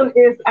 and this one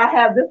is I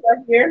have this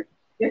right here.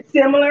 It's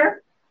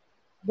similar,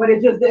 but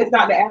it's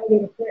not the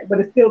alligator print, but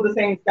it's still the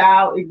same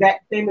style,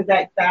 exact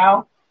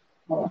style.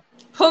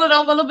 Pull it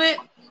over a little bit.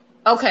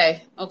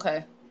 Okay.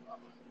 Okay.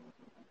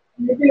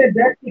 It's in a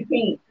dusty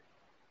pink,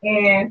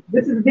 and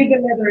this is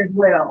vegan leather as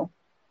well.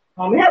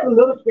 It has a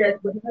little stretch,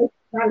 but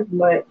not as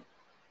much.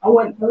 I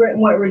wouldn't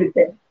really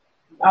say.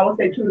 I would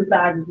say true to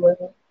size as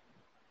well.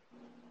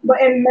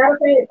 But in matter of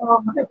fact,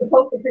 I have to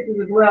post the pictures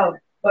as well.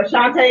 But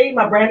Shantae,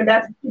 my brand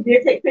ambassador, she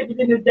did take pictures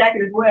in this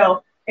jacket as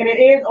well, and it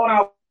is on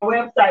our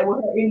website with her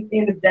in this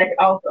jacket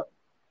also.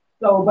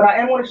 So, but I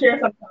am going to share some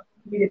on social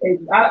media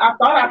pages. I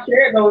thought I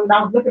shared those, and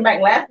I was looking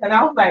back last, and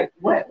I was like,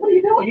 "What? What are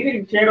you doing? You didn't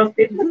even share those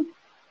pictures."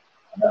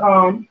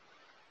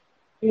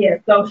 Yeah.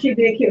 So she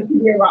did. She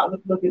did rock this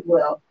look as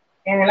well.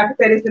 And like I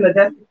said, it's in a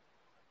dusty,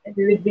 and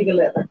it is bigger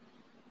leather.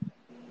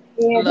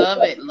 And this,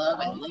 Love it. Love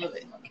it. Love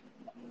it.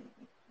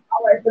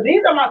 all right. So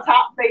these are my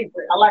top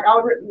favorite. I like. I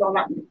was really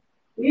not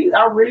these.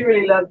 I really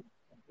really love.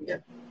 Yeah.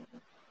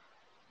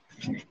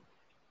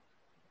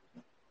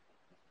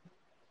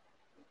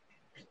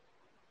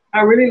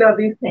 I really love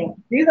these pants.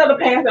 These are the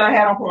pants that I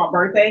had on for my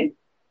birthday.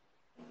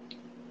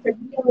 You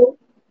know,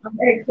 I'm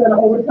extra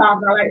over the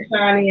top. I like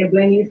shiny and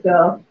blingy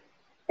stuff.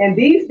 And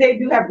these they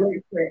do have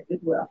great stretch as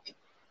well.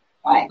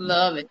 Like,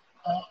 Love it.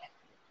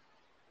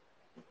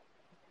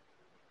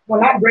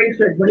 well, not great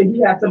stretch, but they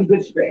do have some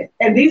good stretch.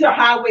 And these are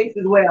high waist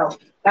as well.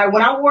 Like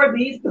when I wore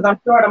these, because I'm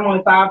short, I'm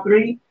only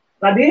 5'3",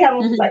 but I did have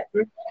them Mhm. like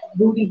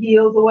booty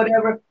heels or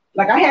whatever.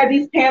 Like I had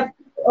these pants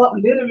up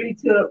literally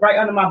to right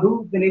under my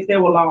boobs, and they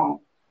still were long.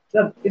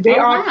 So they Oh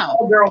are wow.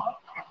 tall girls.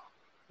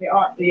 They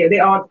are, yeah, they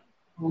are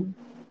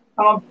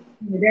tall.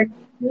 They're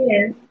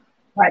thin,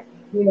 like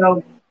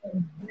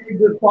very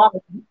good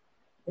quality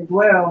as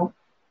well.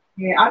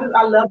 Yeah,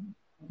 I love them.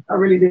 I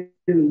really do.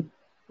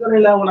 Really love when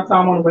I saw them on the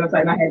website and I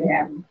had to have them.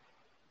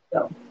 So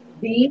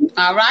these,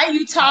 All right,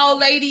 you tall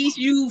ladies,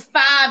 you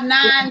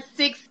 5'9",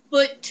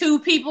 6'2"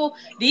 people.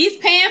 These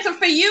pants are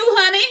for you,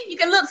 honey. You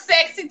can look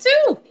sexy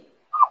too.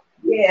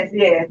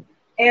 yes.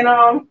 And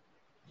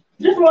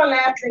just one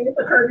last thing, it's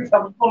a curvy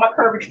for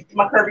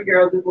my curvy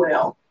girls as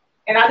well.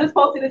 And I just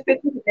posted this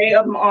picture today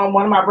of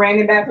one of my brand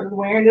ambassadors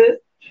wearing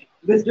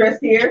this dress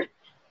here.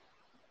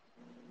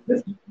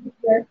 This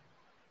dress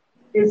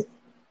is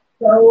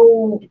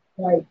so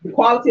like the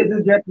quality of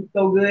this dress is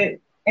so good,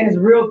 and it's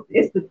real.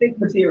 It's the thick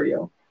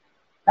material.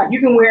 Like you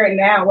can wear it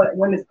now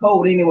when it's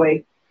cold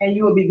anyway, and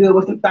you will be good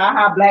with some thigh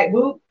high black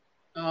boots.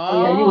 Oh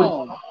yeah, you would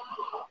Oh,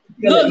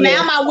 feel it. look,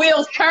 now Yeah. my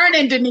wheels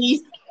turning,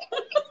 Denise.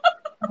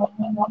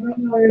 No.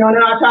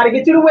 I tried to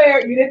get you to wear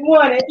it. You didn't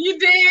want it. You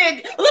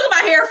did. Look at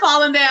my hair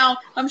falling down.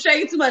 I'm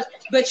shaking too much,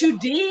 but you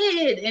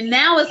did, and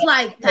now it's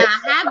like thigh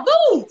high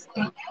boots.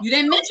 You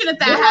didn't mention the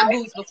thigh high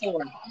boots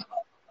before.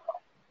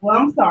 Well,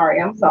 I'm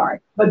sorry.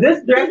 But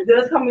this dress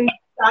does come in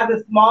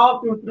sizes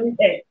small through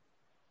 3X.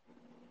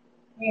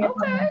 And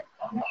Okay.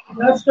 it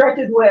does stretch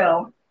as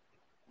well.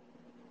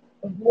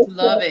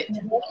 Love it.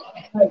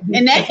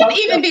 And that can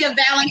even be a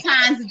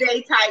Valentine's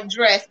Day type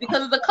dress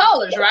because of the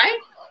colors, right?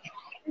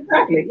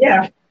 Exactly,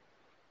 yeah.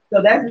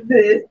 So that's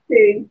this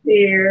thing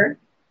here.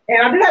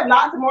 And I do have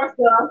lots of more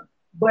stuff,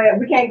 but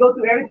we can't go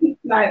through every piece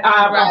tonight.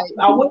 Right.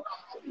 I would,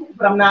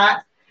 but I'm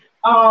not.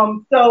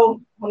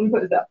 So let me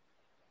put this up.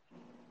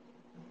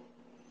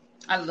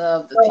 I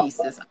love the So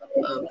pieces. I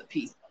love the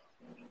pieces.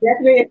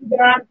 definitely, if you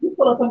guys, just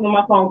pull up something on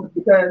my phone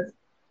because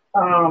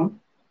um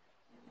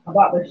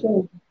about the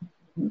show.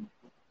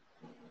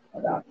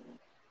 About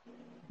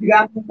you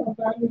guys can come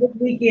find me this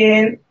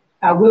weekend.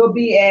 I will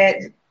be at.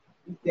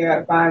 I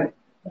gotta find it.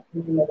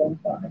 I'm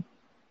sorry.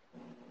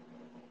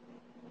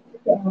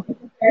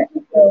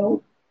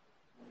 So,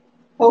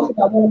 hosted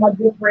by one of my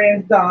good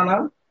friends,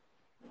 Donna.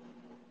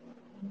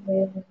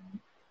 And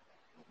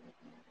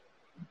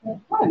that's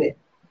fun it.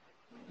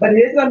 But it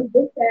is going to be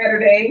this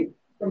Saturday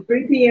from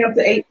 3 p.m.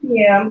 to 8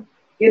 p.m.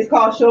 It's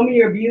called Show Me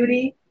Your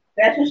Beauty.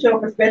 That's a show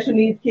for special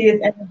needs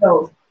kids and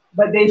adults.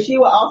 But then she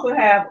will also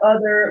have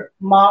other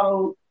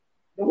models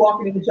that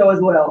walk in the show as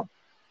well.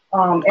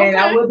 And okay.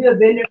 I will be a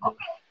vendor.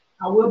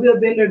 I will be a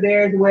vendor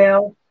there as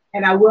well.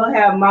 And I will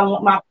have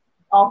my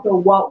also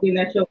walk in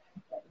that show.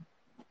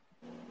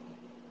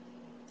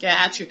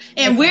 Got you.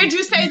 And where'd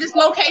you say this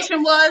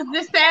location was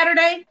this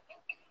Saturday?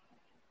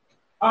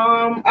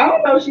 I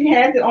don't know if she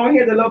has it on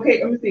here. The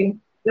location. Let me see.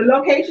 The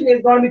location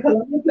is going to be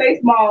Columbia Place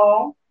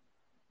Mall,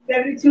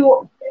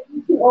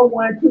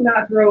 7201 Two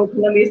Knots Road,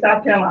 Columbia,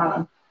 South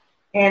Carolina.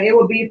 And it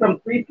will be from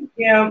 3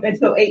 p.m.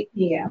 until 8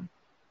 p.m.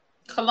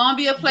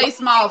 Columbia Place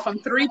Mall from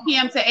 3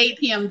 p.m. to 8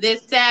 p.m.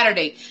 this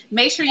Saturday.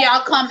 Make sure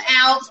y'all come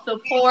out,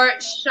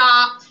 support,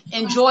 shop,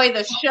 enjoy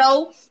the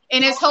show.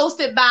 And it's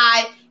hosted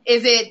by,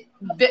 is it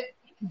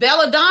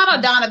Bella Donna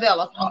or Donna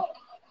Bella?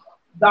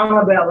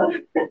 Donna Bella.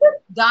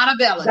 Donna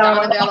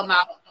Bella,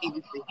 my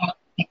agency.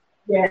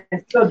 Yes,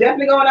 so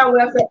definitely go on our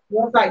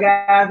website,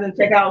 guys, and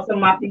check out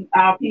some of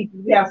our pieces.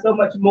 We have so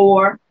much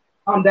more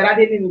that I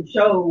didn't even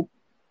show.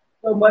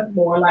 So much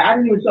more. Like I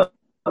didn't even show.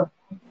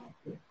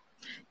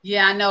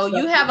 Yeah, I know.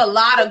 You have a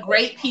lot of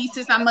great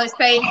pieces, I must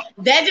say.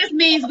 That just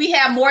means we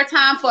have more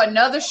time for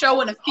another show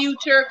in the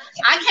future.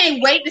 I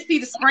can't wait to see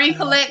the spring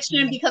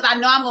collection because I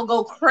know I'm going to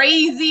go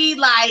crazy.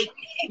 Like,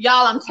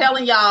 y'all, I'm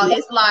telling y'all,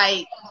 it's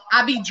like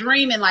I be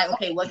dreaming like,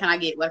 okay, what can I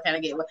get? What can I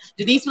get?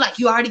 Denise be like,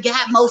 you already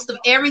got most of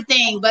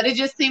everything. But it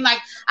just seemed like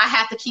I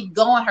have to keep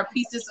going. Her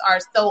pieces are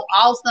so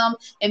awesome.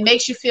 It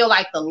makes you feel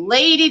like the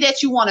lady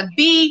that you want to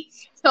be.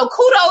 So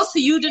kudos to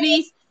you,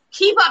 Denise.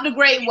 Keep up the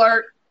great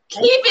work.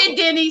 Keep it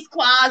Denny's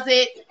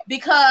Closet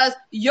because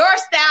your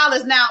style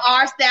is now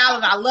our style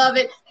and I love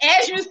it.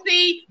 As you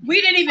see, we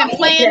didn't even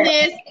plan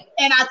this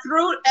and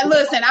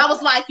listen, I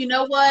was like, you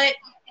know what?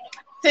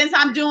 Since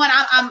I'm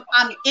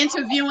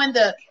interviewing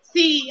the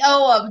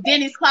CEO of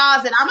Denny's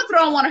Closet, I'm gonna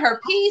throw on one of her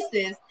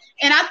pieces.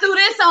 And I threw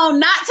this on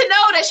not to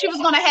know that she was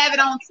gonna have it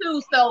on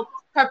too. So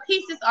her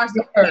pieces are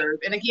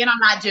superb. And again, I'm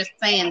not just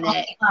saying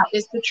that,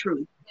 it's the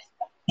truth.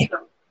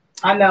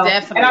 I know.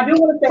 Definitely. And I do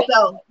want to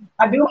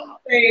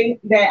say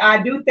that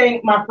I do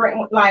think my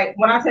friend, like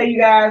when I tell you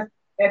guys,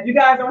 if you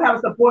guys don't have a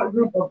support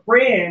group of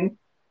friends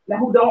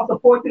who don't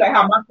support you, like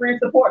how my friends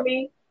support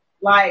me,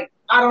 like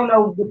I don't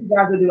know what you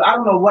guys would do. I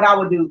don't know what I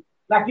would do.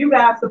 Like you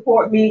guys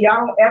support me.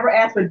 Y'all don't ever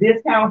ask for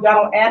discounts.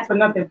 Y'all don't ask for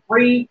nothing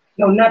free.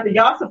 No, nothing.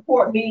 Y'all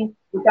support me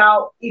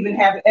without even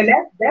having, and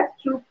that's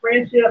true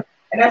friendship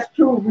and that's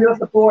true real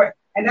support.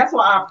 And that's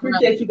why I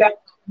appreciate you guys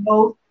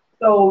most.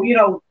 So, you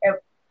know, if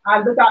I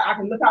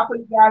can look out for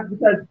you guys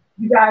because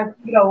you guys,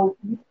 you know,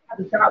 you have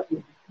to shout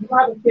me. You don't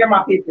have to share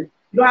my pictures.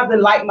 You don't have to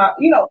like my,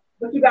 you know,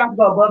 but you guys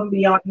go above and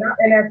beyond.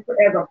 And as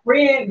a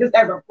friend, just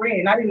as a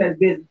friend, not even as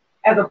business.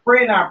 As a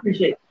friend, I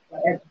appreciate it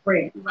as a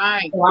friend.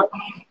 Right. So I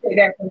appreciate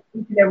that from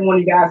each and every one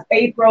of you guys.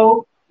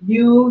 April,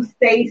 you,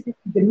 Stacy,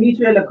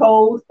 Demetria,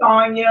 Nicole,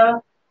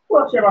 Sonia, who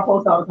else share my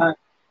posts all the time?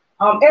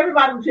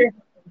 Everybody who shares,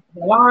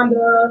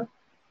 Yolanda,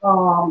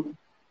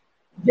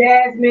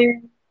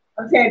 Jasmine.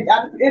 I'm saying,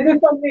 it's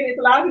just something. It's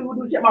a lot of people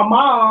who share. My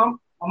mom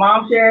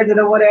shares it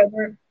or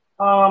whatever.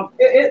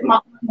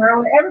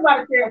 Marilyn,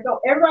 everybody shares. So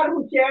everybody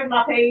who shares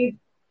my page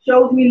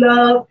shows me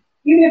love.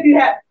 Even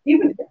people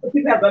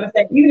have to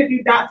understand, even if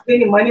you're not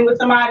spending money with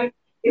somebody,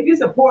 if you're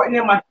supporting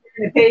them by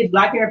sharing the page,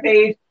 liking their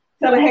page,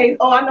 telling, hey,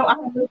 oh, I know I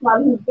have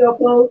somebody who still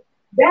close.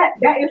 That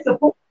is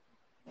support.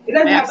 It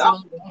doesn't have to.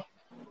 So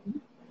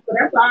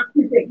that's why I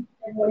appreciate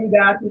every one of you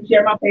guys who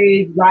share my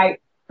page,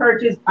 like,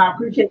 purchase. I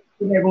appreciate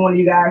every one of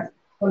you guys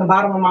from the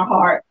bottom of my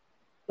heart.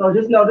 So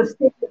just know this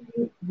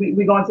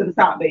we're going to the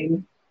top,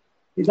 baby.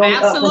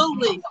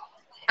 Absolutely.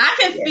 I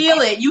can feel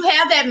it. You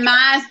have that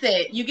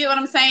mindset. You get what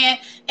I'm saying?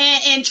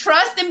 And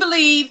trust and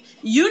believe,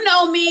 you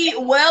know me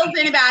well as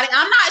anybody.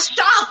 I'm not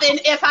shopping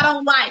if I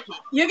don't like it.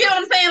 You get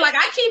what I'm saying? Like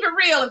I keep it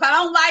real. If I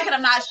don't like it,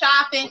 I'm not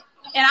shopping.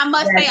 And I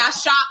must say I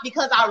shop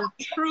because I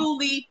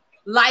truly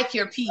like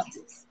your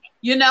pieces.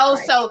 You know,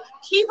 so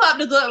keep up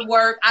the good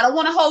work. I don't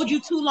want to hold you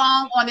too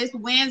long on this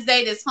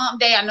Wednesday, this hump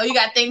day. I know you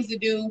got things to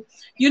do,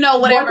 you know,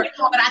 whatever.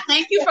 But I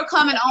thank you for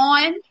coming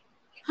on.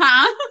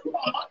 Huh?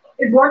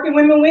 It's Working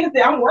Women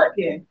Wednesday. I'm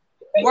working.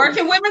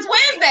 Working Women's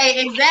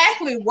Wednesday.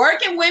 Exactly.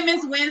 Working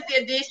Women's Wednesday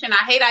edition.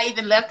 I hate I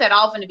even left that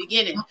off in the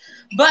beginning.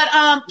 But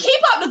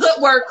keep up the good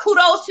work.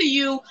 Kudos to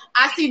you.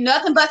 I see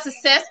nothing but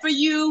success for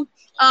you.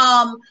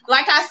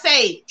 Like I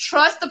say,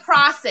 trust the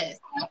process.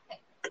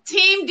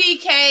 Team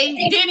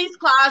DK, Denny's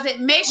Closet.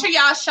 Make sure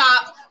y'all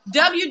shop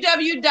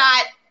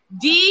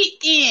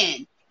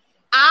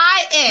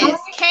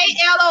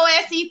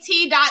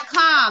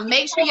www.DNISKLOSET.com.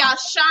 Make sure y'all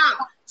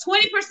shop.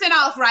 20%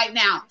 off right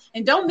now.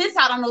 And don't miss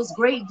out on those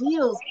great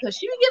deals because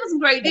she been giving some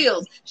great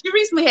deals. She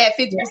recently had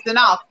 50%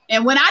 off.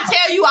 And when I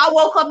tell you I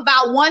woke up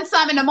about 1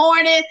 something in the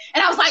morning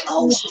and I was like,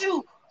 oh,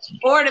 shoot.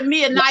 Ordered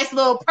me a nice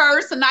little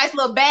purse, a nice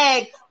little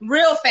bag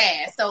real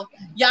fast. So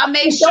y'all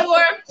make sure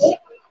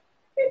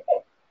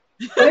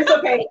But it's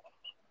okay.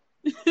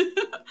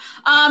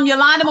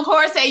 Yolanda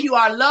McCord say you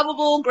are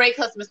lovable, great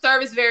customer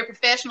service, very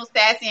professional,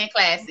 sassy, and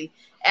classy.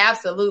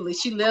 Absolutely.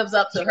 She lives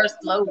up to her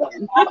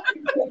slogan.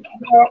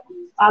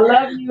 I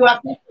love you. I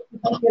appreciate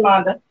you,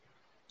 Yolanda.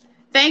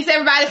 Thanks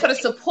everybody for the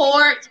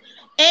support.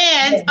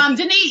 And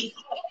Denise,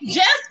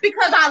 just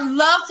because I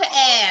love to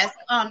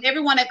ask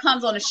everyone that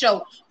comes on the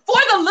show, for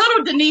the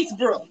little Denise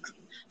Brooks,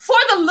 for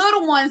the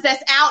little ones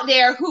that's out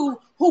there who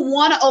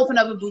want to open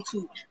up a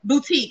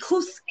boutique,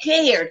 who's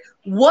scared,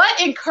 what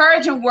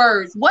encouraging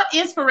words, what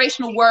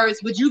inspirational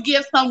words would you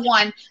give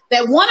someone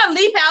that want to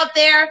leap out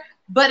there,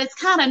 but it's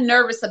kind of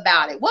nervous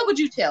about it? What would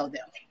you tell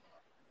them?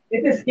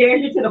 If it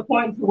scares you to the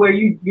point where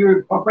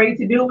you're afraid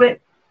to do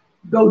it,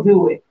 go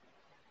do it.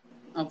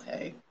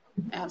 Okay,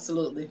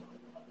 absolutely.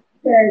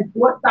 Because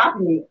what's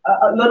stopping me?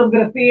 A little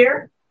bit of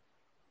fear.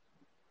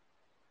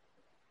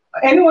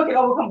 Anyone can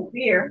overcome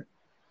fear.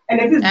 And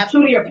if it's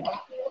truly your passion,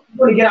 you're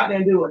going to get out there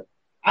and do it.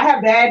 I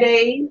have bad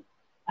days.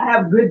 I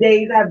have good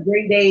days. I have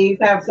great days.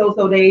 I have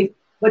so-so days.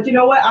 But you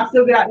know what? I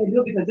still get out there and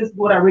do it because this is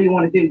what I really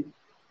want to do.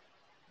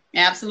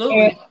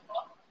 Absolutely.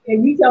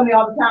 And you tell me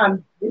all the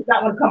time, it's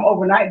not going to come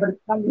overnight, but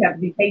it's something you have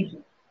to be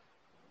patient.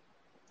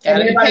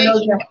 And everybody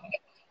knows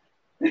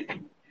that.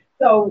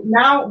 So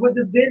now with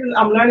this business,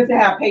 I'm learning to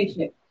have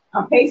patience.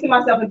 I'm pacing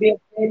myself and being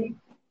steady,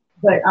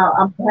 but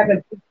I'm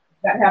having to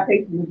have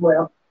patience as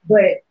well.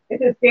 But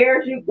if it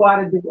scares you, go out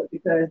and do it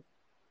because,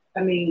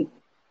 I mean,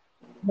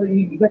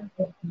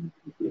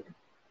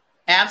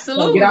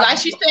 absolutely. Like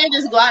she said,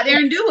 just go out there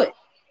and do it.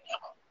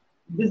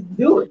 Just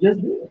do it.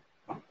 Just do it.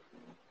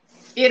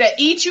 It'll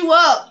eat you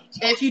up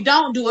if you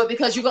don't do it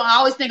because you're going to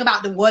always think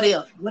about the what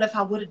if. What if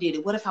I would have did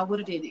it? What if I would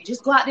have did it?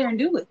 Just go out there and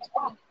do it.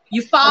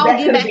 You fall,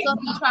 get back up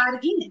and try it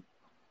again.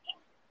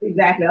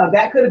 Exactly.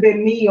 That could have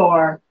been me,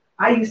 or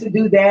I used to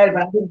do that,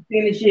 but I didn't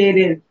finish it.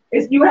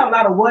 And you have a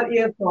lot of what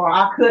ifs, or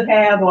I could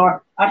have,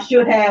 or I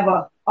should have,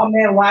 or oh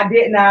man, why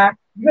didn't I?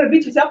 You're going to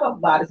beat yourself up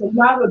about it. So you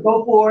might as well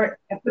go for it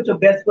and put your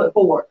best foot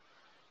forward.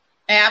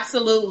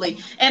 Absolutely.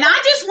 And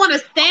I just want to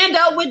stand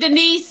up with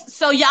Denise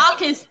so y'all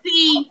can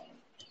see.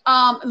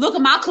 Look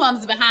at my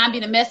clumsy behind me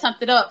to mess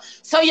something up.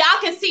 So y'all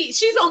can see,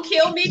 she's going to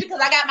kill me because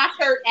I got my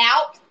shirt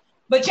out.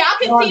 But y'all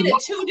can see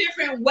the two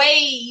different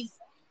ways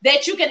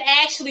that you can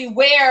actually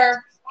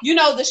wear, you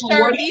know, the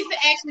shirt. These are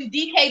actually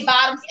DK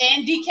bottoms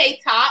and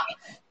DK top.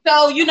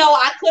 So, you know,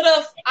 I could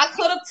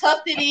have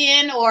tucked it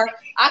in, or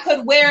I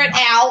could wear it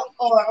out,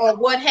 or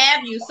what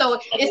have you. So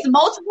it's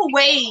multiple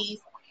ways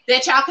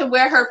that y'all can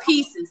wear her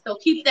pieces. So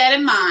keep that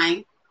in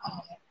mind.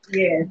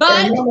 Yes.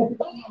 But on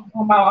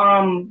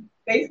my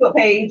Facebook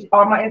page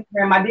or my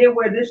Instagram, I did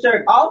wear this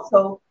shirt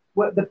also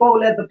with the faux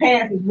leather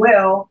pants as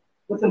well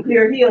with some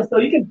clear heels. So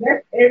you can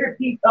dress every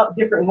piece up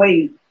different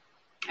ways.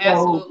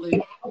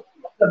 Absolutely. So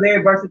it's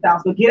very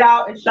versatile. So get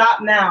out and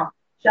shop now.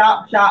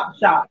 Shop, shop,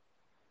 shop.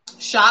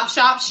 Shop,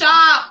 shop,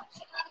 shop.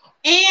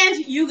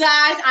 And you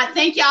guys, I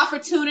thank y'all for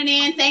tuning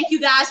in. Thank you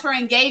guys for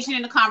engaging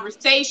in the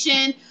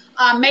conversation.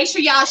 Make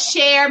sure y'all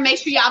share. Make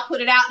sure y'all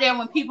put it out there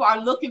when people are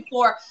looking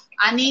for,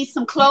 I need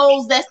some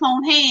clothes that's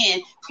on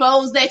hand.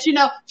 Clothes that, you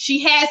know,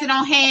 she has it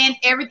on hand.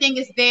 Everything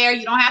is there.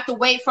 You don't have to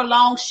wait for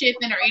long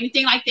shipping or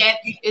anything like that.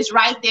 It's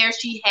right there.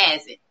 She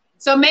has it.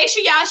 So make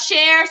sure y'all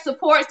share,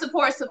 support,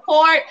 support,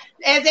 support.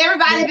 As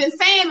everybody's been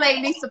saying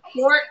lately,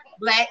 support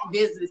Black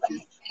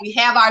businesses. We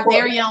have our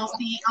very own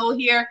CEO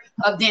here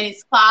of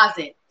Denny's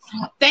Closet.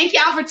 Thank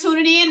y'all for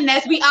tuning in. And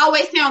as we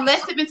always say on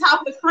Let's Sip and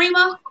Talk with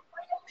Freema,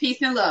 peace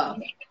and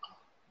love.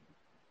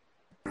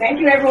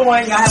 Thank you,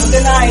 everyone. Y'all have a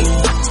good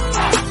night.